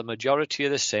got the majority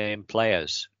of the same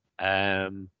players.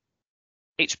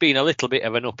 It's been a little bit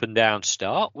of an up and down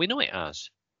start. We know it has.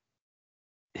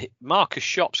 Marcus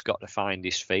Shop's got to find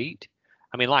his feet.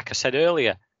 I mean, like I said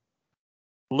earlier,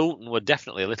 Luton were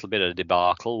definitely a little bit of a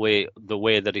debacle with the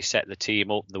way that he set the team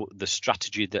up, the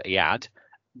strategy that he had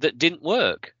that didn't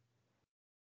work.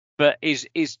 But it's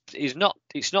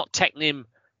not taking him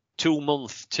 2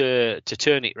 months to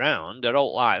turn it round or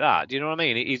all like that. Do you know what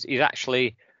I mean? He's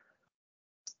actually,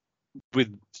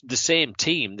 with the same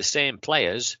team, the same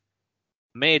players,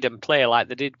 made them play like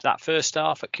they did that first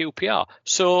half at QPR.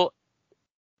 So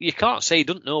you can't say he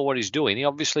doesn't know what he's doing. He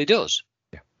obviously does.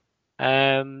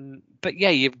 Yeah. But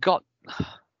yeah, you've got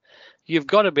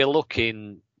to be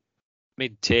looking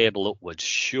mid-table upwards,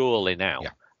 surely now.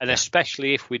 Yeah. And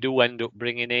especially if we do end up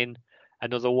bringing in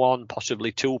another one,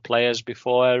 possibly 2 players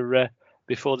before the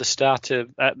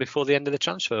end of the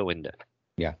transfer window.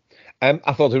 Yeah.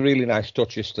 I thought a really nice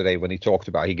touch yesterday when he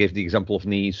gave the example of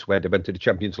Nice, where they went to the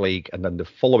Champions League, and then the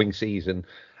following season,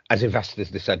 as investors,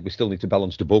 they said, we still need to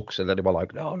balance the books. And then they were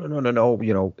like, no,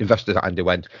 you know, investors, and they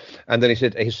went. And then he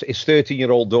said his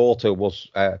 13-year-old daughter was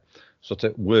sort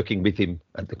of working with him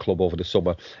at the club over the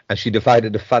summer, and she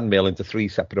divided the fan mail into 3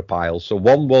 separate piles. So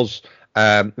one was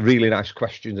really nice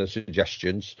questions and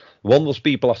suggestions. One was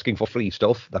people asking for free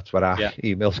stuff. That's where our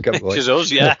emails come. Which is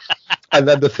us, yeah. And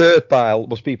then the third pile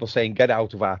was people saying, get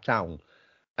out of our town.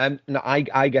 And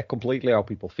I get completely how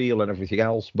people feel and everything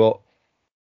else, but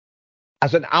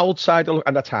as an outsider,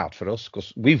 and that's hard for us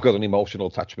because we've got an emotional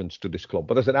attachment to this club,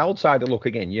 but as an outsider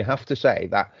looking in, you have to say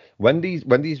that when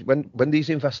these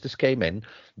investors came in,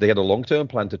 they had a long-term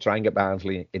plan to try and get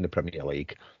Barnsley in the Premier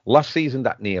League. Last season,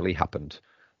 that nearly happened.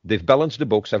 They've balanced the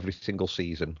books every single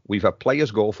season. We've had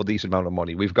players go for this amount of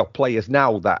money. We've got players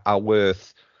now that are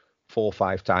worth 4 or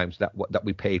 5 times that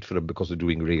we paid for them because they're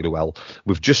doing really well.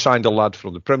 We've just signed a lad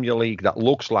from the Premier League that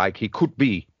looks like he could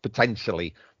be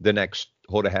potentially the next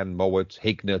Horahan, Mowat,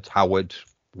 Hignett, Howard,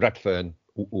 Redfern,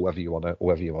 whoever you want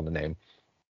to name.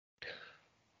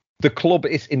 The club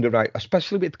is in the right,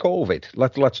 especially with COVID.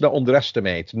 Let's not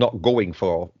underestimate not going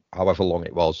for however long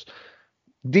it was.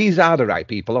 These are the right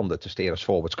people on there to steer us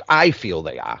forwards. I feel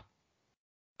they are.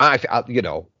 You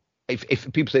know,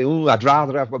 if people say, "Oh, I'd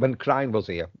rather have when Crine was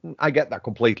here," I get that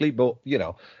completely. But you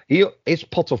know, his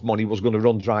pot of money was going to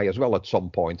run dry as well at some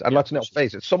point. And let's not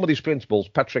face it, some of these principles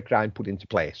Patrick Crine put into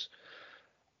place.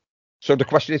 So the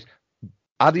question is,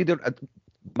 are they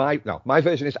my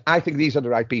version is, I think these are the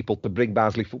right people to bring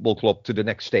Barnsley Football Club to the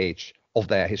next stage of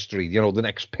their history. You know, the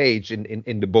next page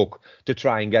in the book to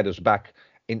try and get us back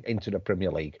into the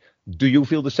Premier League. Do you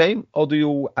feel the same, or do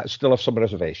you still have some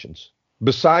reservations?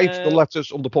 Besides the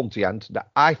letters on the Ponty end, that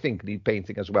I think need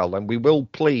painting as well. And we will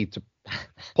plead to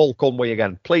Paul Conway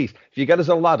again. Please, if you get us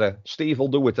a ladder, Steve will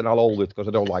do it and I'll hold it because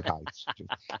I don't like heights.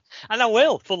 And I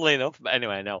will, funnily enough. But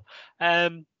anyway, no.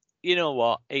 You know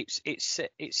what? It's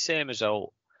same as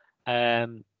old.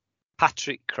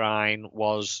 Patrick Crine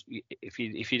was, if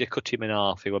you'd have cut him in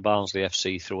half, he were Barnsley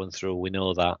FC through and through. We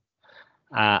know that.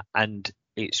 And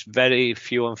it's very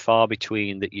few and far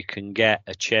between that you can get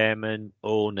a chairman,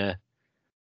 owner,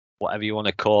 whatever you want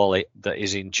to call it, that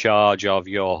is in charge of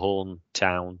your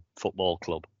hometown football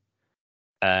club.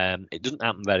 It doesn't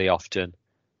happen very often,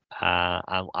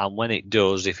 and when it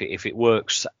does, if it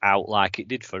works out like it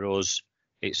did for us,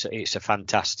 it's a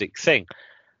fantastic thing.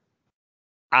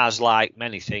 As like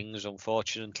many things,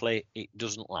 unfortunately, it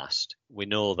doesn't last. We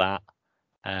know that.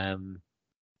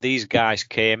 These guys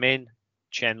came in,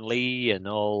 Chen Lee and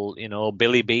all, you know,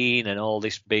 Billy Bean and all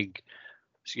this big,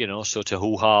 you know, sort of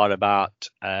hoo-ha about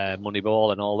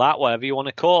Moneyball and all that, whatever you want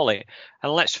to call it.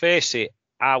 And let's face it,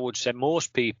 I would say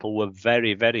most people were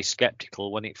very, very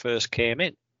sceptical when it first came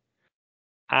in.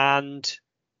 And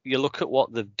you look at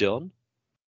what they've done.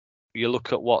 You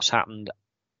look at what's happened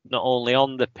not only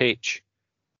on the pitch,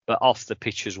 but off the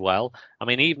pitch as well. I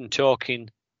mean, even talking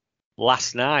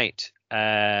last night,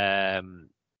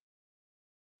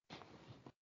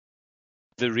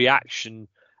 the reaction.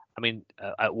 I mean,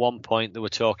 at one point they were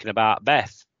talking about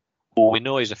Beth, who we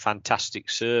know is a fantastic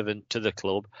servant to the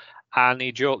club, and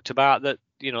he joked about that.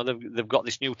 They've got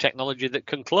this new technology that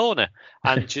can clone her,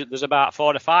 and there's about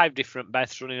 4 or 5 different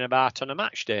Beths running about on a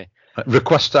match day.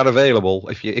 Requests are available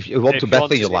if you want to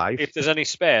Beth in your life. If there's any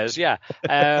spares, yeah.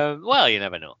 Well, you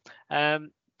never know.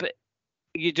 But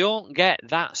you don't get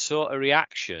that sort of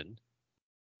reaction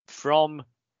from,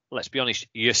 let's be honest,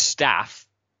 your staff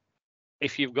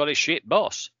if you've got a shit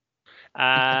boss.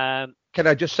 Can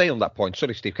I just say on that point,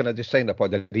 sorry, Steve, can I just say on that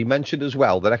point that he mentioned as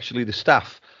well that actually the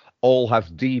staff all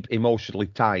have deep emotional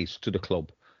ties to the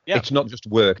club. Yep. It's not just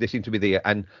work. They seem to be there.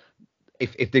 And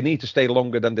if they need to stay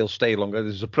longer, then they'll stay longer. If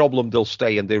there's a problem, they'll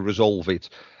stay and they resolve it.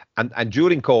 And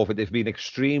during COVID, they've been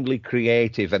extremely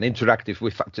creative and interactive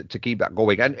with to keep that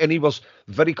going. And he was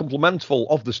very complimentful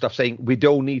of the staff, saying we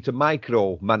don't need to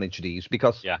micromanage these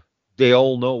because they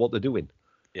all know what they're doing.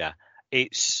 Yeah.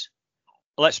 Let's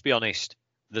be honest,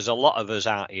 there's a lot of us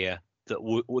out here that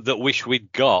wish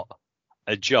we'd got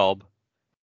a job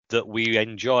that we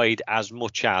enjoyed as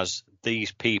much as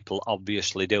these people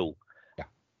obviously do. Yeah.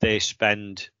 They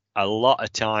spend a lot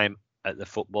of time at the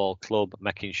football club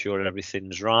making sure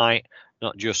everything's right,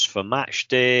 not just for match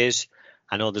days.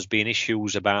 I know there's been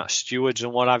issues about stewards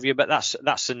and what have you, but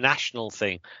that's a national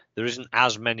thing. There isn't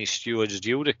as many stewards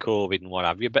due to COVID and what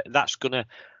have you, but that's gonna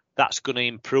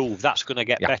improve. That's gonna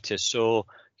get better. So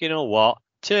you know what?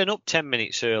 Turn up 10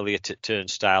 minutes earlier to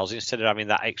turnstiles instead of having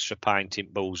that extra pint in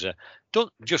boozer.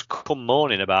 Don't just come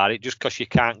moaning about it just because you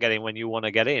can't get in when you want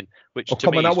to get in. Or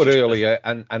come an hour earlier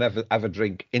and have a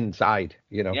drink inside,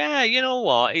 Yeah, you know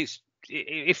what?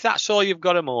 If that's all you've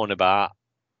got to moan about,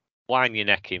 wind your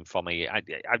neck in for me.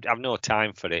 I've no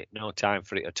time for it. No time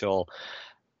for it at all.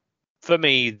 For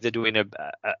me, they're doing a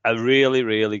really,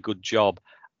 really good job.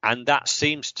 And that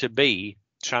seems to be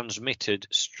transmitted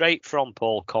straight from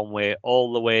Paul Conway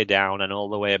all the way down and all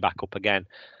the way back up again.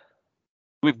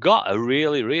 We've got a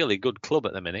really, really good club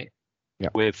at the minute. Yeah.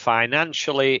 We're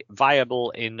financially viable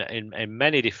in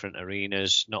many different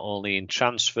arenas, not only in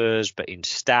transfers, but in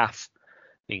staff,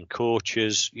 in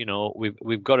coaches.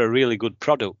 We've got a really good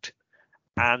product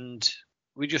and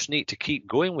we just need to keep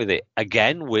going with it.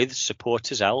 Again, with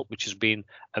supporters' help, which has been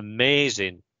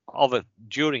amazing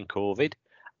during COVID.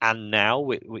 And now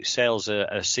with sales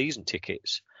of season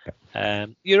tickets,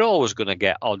 you're always going to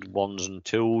get odd ones and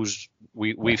twos.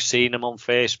 We've seen them on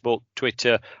Facebook,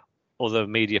 Twitter, other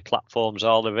media platforms,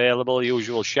 all available.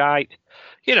 Usual shite,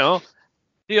 they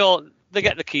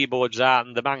get the keyboards out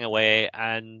and they bang away.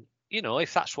 And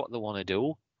if that's what they want to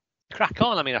do, crack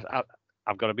on. I mean,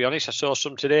 I've got to be honest. I saw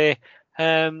some today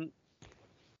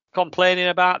complaining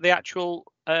about the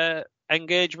actual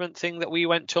engagement thing that we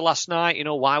went to last night.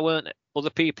 Why weren't other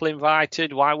people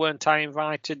invited? Why weren't I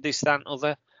invited? This, that, and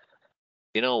other.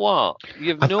 You know what?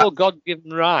 You've no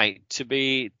God-given right to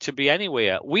be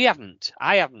anywhere. We haven't.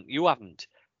 I haven't. You haven't.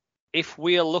 If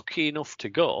we are lucky enough to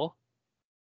go,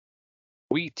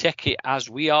 we take it as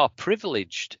we are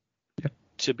privileged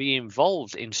to be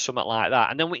involved in something like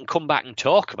that, and then we can come back and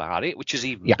talk about it, which is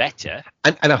even better.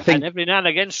 And I think every now and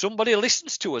again somebody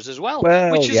listens to us as well,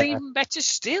 which is even better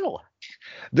still.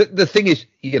 The thing is,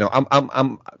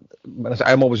 I'm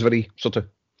always very sort of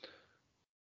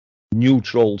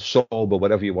neutral, sober,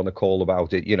 whatever you want to call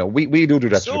about it. We do the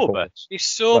Reds report. Is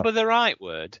sober the right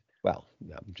word? Well,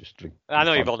 yeah, I'm just drinking. I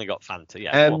know you've only got Fanta,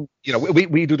 yeah.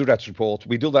 We do the Reds report.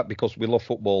 We do that because we love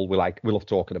football. We love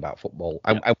talking about football,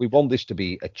 and we want this to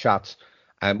be a chat,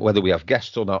 whether we have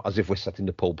guests or not, as if we're sat in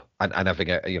the pub and having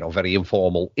a very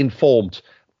informal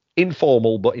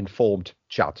but informed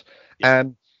chat. Yeah.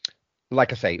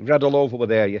 Like I say, Red All Over were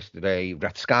there yesterday.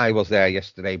 Red Sky was there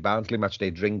yesterday. Barnsley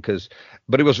Matchday Drinkers.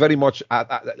 But it was very much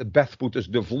Beth put us,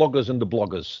 the vloggers and the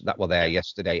bloggers that were there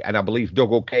yesterday. And I believe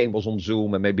Doug O'Kane was on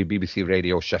Zoom and maybe BBC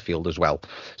Radio Sheffield as well.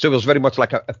 So it was very much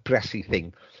like a pressy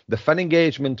thing. The fan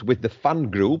engagement with the fan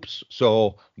groups,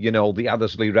 so, the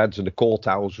Addersley Reds and the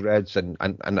Courthouse Reds and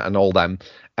all them,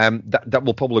 that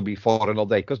will probably be for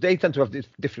another day because they tend to have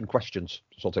different questions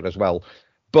sort of as well.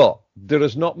 But there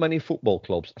is not many football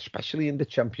clubs, especially in the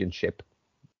Championship,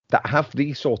 that have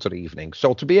these sort of evenings.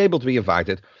 So to be able to be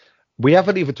invited, we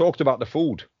haven't even talked about the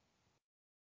food.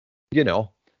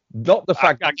 Not the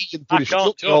fact that Ian put his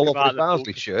structure all over his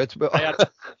Barnsley shirt. But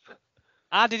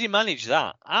how did he manage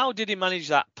that?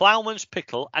 Ploughman's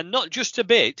pickle, and not just a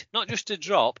bit, not just a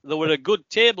drop. There were a good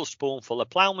tablespoonful of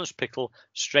Ploughman's pickle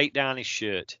straight down his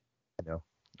shirt. I know.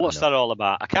 What's that all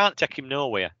about? I can't take him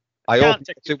nowhere. I hope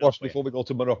it washed before we go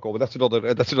to Morocco, but that's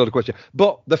another question.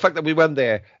 But the fact that we went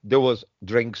there was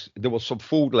drinks, there was some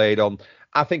food laid on.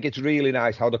 I think it's really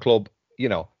nice how the club,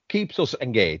 keeps us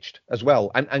engaged as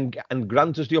well, and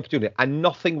grants us the opportunity. And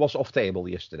nothing was off table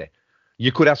yesterday.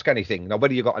 You could ask anything. Now,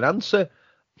 whether you got an answer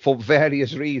for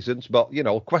various reasons, but,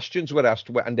 questions were asked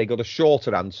and they got a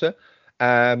shorter answer.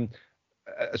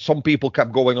 Some people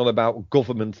kept going on about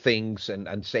government things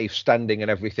and safe standing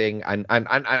and everything. And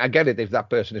I get it. If that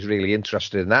person is really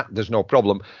interested in that, there's no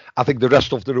problem. I think the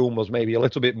rest of the room was maybe a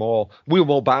little bit more, we were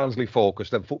more Barnsley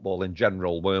focused than football in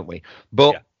general, weren't we?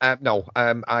 But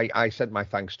I sent my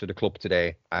thanks to the club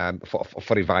today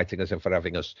for inviting us and for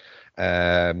having us.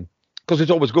 Because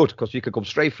it's always good, because you can come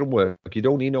straight from work. You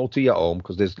don't need no tea at home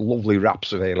because there's lovely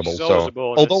wraps available. So,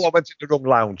 although I went in the wrong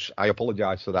lounge, I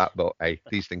apologise for that. But hey,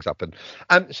 these things happen.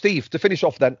 Steve, to finish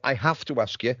off, then I have to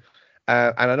ask you,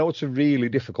 and I know it's a really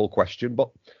difficult question,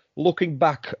 but looking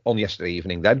back on yesterday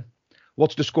evening, then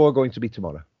what's the score going to be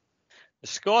tomorrow? The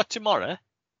score tomorrow?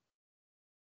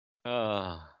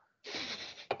 Do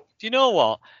you know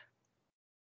what?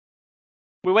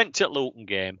 We went to Luton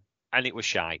game. And it was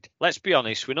shite. Let's be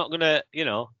honest. We're not going to,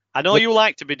 I know you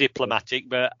like to be diplomatic,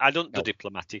 but I don't do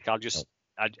diplomatic.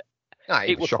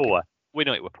 It was poor. We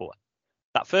know it was poor.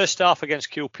 That first half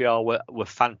against QPR were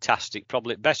fantastic.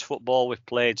 Probably best football we've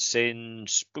played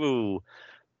since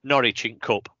Norwich in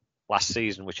Cup last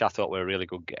season, which I thought were a really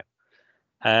good game.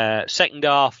 Second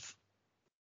half,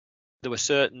 there were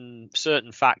certain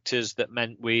factors that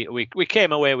meant we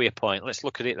came away with a point. Let's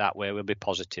look at it that way. We'll be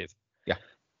positive. Yeah.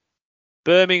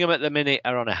 Birmingham at the minute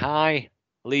are on a high.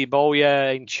 Lee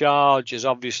Bowyer in charge has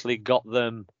obviously got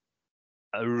them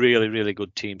a really, really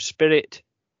good team spirit.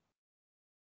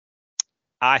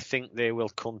 I think they will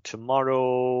come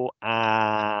tomorrow.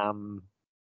 I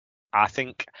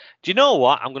think, do you know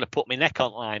what? I'm going to put my neck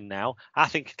on line now. I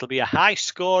think it'll be a high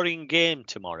scoring game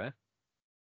tomorrow,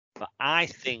 but I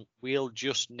think we'll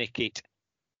just nick it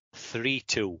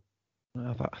 3-2.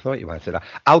 I thought you might say that.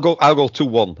 I'll go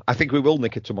 2-1. I think we will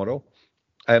nick it tomorrow.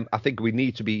 I think we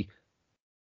need to be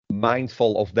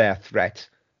mindful of their threat,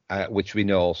 which we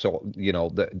know. So,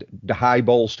 the high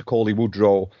balls to Coley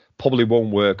Woodrow probably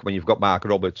won't work when you've got Mark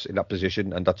Roberts in that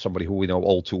position, and that's somebody who we know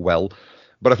all too well.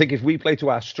 But I think if we play to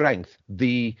our strength,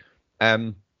 you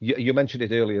mentioned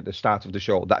it earlier at the start of the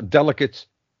show, that delicate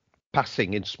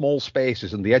passing in small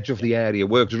spaces and the edge of the area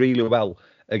works really well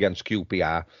against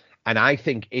QPR. And I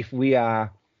think if we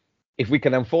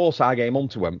can enforce our game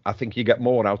onto them, I think you get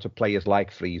more out of players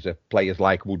like Freezer, players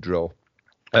like Woodrow.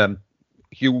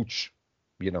 Huge,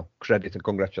 credit and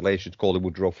congratulations, Coley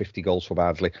Woodrow, 50 goals for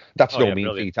Barnsley. That's no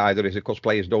mean feat either, is it? Because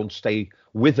players don't stay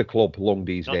with the club long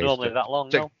these days. Not normally that long,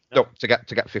 no. To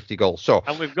get 50 goals. So,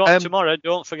 and we've got tomorrow.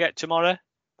 Don't forget tomorrow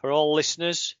for all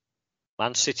listeners.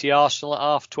 Man City Arsenal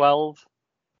at 12:30.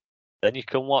 Then you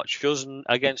can watch us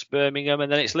against Birmingham,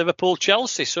 and then it's Liverpool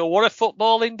Chelsea. So what a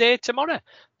footballing day tomorrow!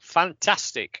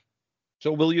 Fantastic.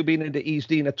 So will you be in the East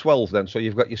Dean at 12 then? So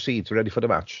you've got your seats ready for the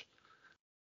match.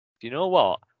 Do you know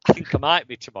what? I think I might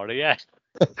be tomorrow. Yeah,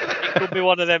 it could be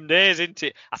one of them days, isn't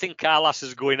it? I think Carlos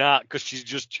is going out because she's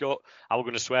just choked. I was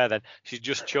going to swear then. She's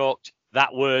just choked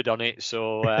that word on it.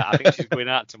 So I think she's going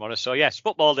out tomorrow. So yes,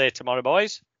 football day tomorrow,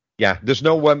 boys. Yeah, there's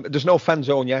no fan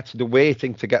zone yet. They're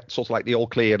waiting to get sort of like the all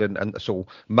clear, and so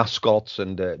mascots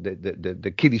and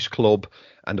the kiddies club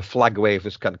and the flag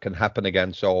wavers can happen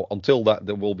again. So until that,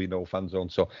 there will be no fan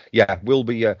zone. So yeah, we'll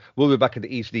be back at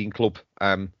the East Dean Club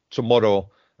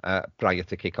tomorrow prior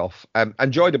to kick-off.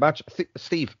 Enjoy the match,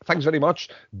 Steve. Thanks very much.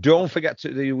 Don't forget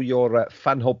to do your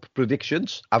fan hub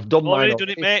predictions. I've done mine. Already done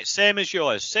it, mate. Same as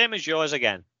yours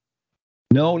again.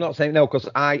 No, not saying no, because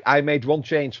I made one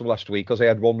change from last week because I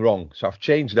had one wrong. So I've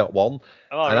changed that one.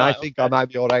 I think I might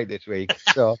be all right this week.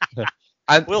 So,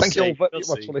 and thank you all very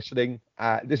much for listening.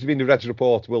 This has been the Reds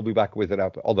Report. We'll be back with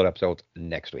another episode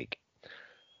next week.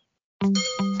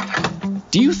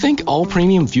 Do you think all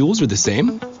premium fuels are the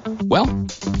same? Well,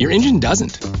 your engine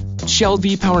doesn't. Shell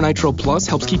V-Power Nitro Plus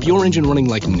helps keep your engine running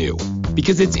like new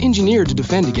because it's engineered to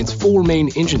defend against 4 main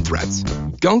engine threats: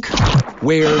 gunk,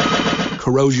 wear,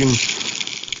 corrosion,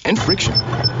 and friction.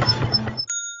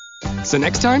 So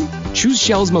next time, choose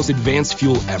Shell's most advanced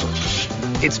fuel ever.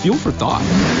 It's fuel for thought.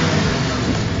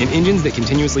 In engines that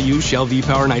continuously use Shell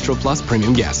V-Power Nitro Plus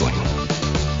premium gasoline.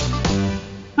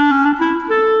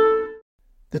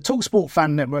 The TalkSport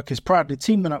Fan Network is proudly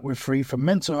teaming up with Free for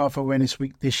Mental Health Awareness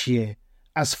Week this year.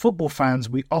 As football fans,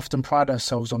 we often pride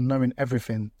ourselves on knowing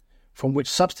everything, from which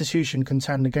substitution can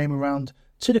turn the game around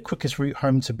to the quickest route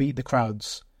home to beat the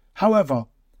crowds. However,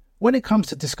 when it comes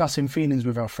to discussing feelings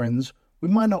with our friends, we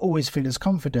might not always feel as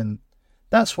confident.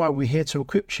 That's why we're here to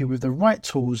equip you with the right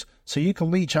tools so you can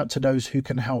reach out to those who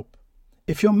can help.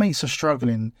 If your mates are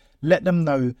struggling, let them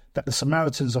know that the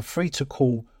Samaritans are free to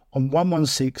call on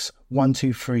 116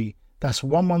 123. That's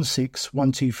 116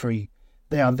 123.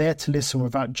 They are there to listen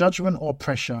without judgment or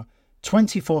pressure,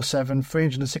 24/7,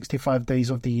 365 days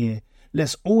of the year.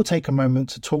 Let's all take a moment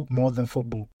to talk more than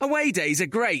football. Away days are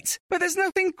great, but there's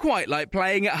nothing quite like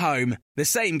playing at home. The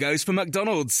same goes for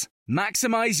McDonald's.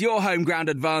 Maximise your home ground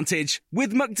advantage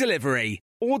with McDelivery.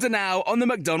 Order now on the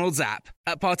McDonald's app.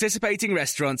 At participating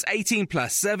restaurants, 18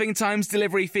 plus, serving times,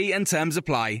 delivery fee and terms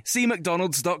apply. See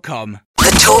mcdonalds.com.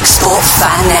 The TalkSport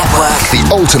Fan Network. The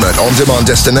ultimate on-demand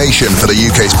destination for the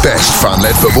UK's best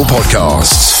fan-led football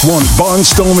podcasts. Want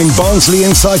barnstorming Barnsley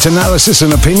insight analysis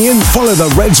and opinion? Follow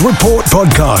the Reds Report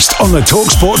podcast on the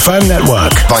TalkSport Fan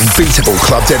Network. Unbeatable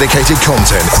club-dedicated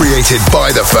content created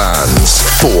by the fans,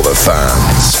 for the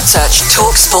fans. Search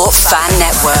TalkSport Fan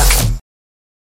Network.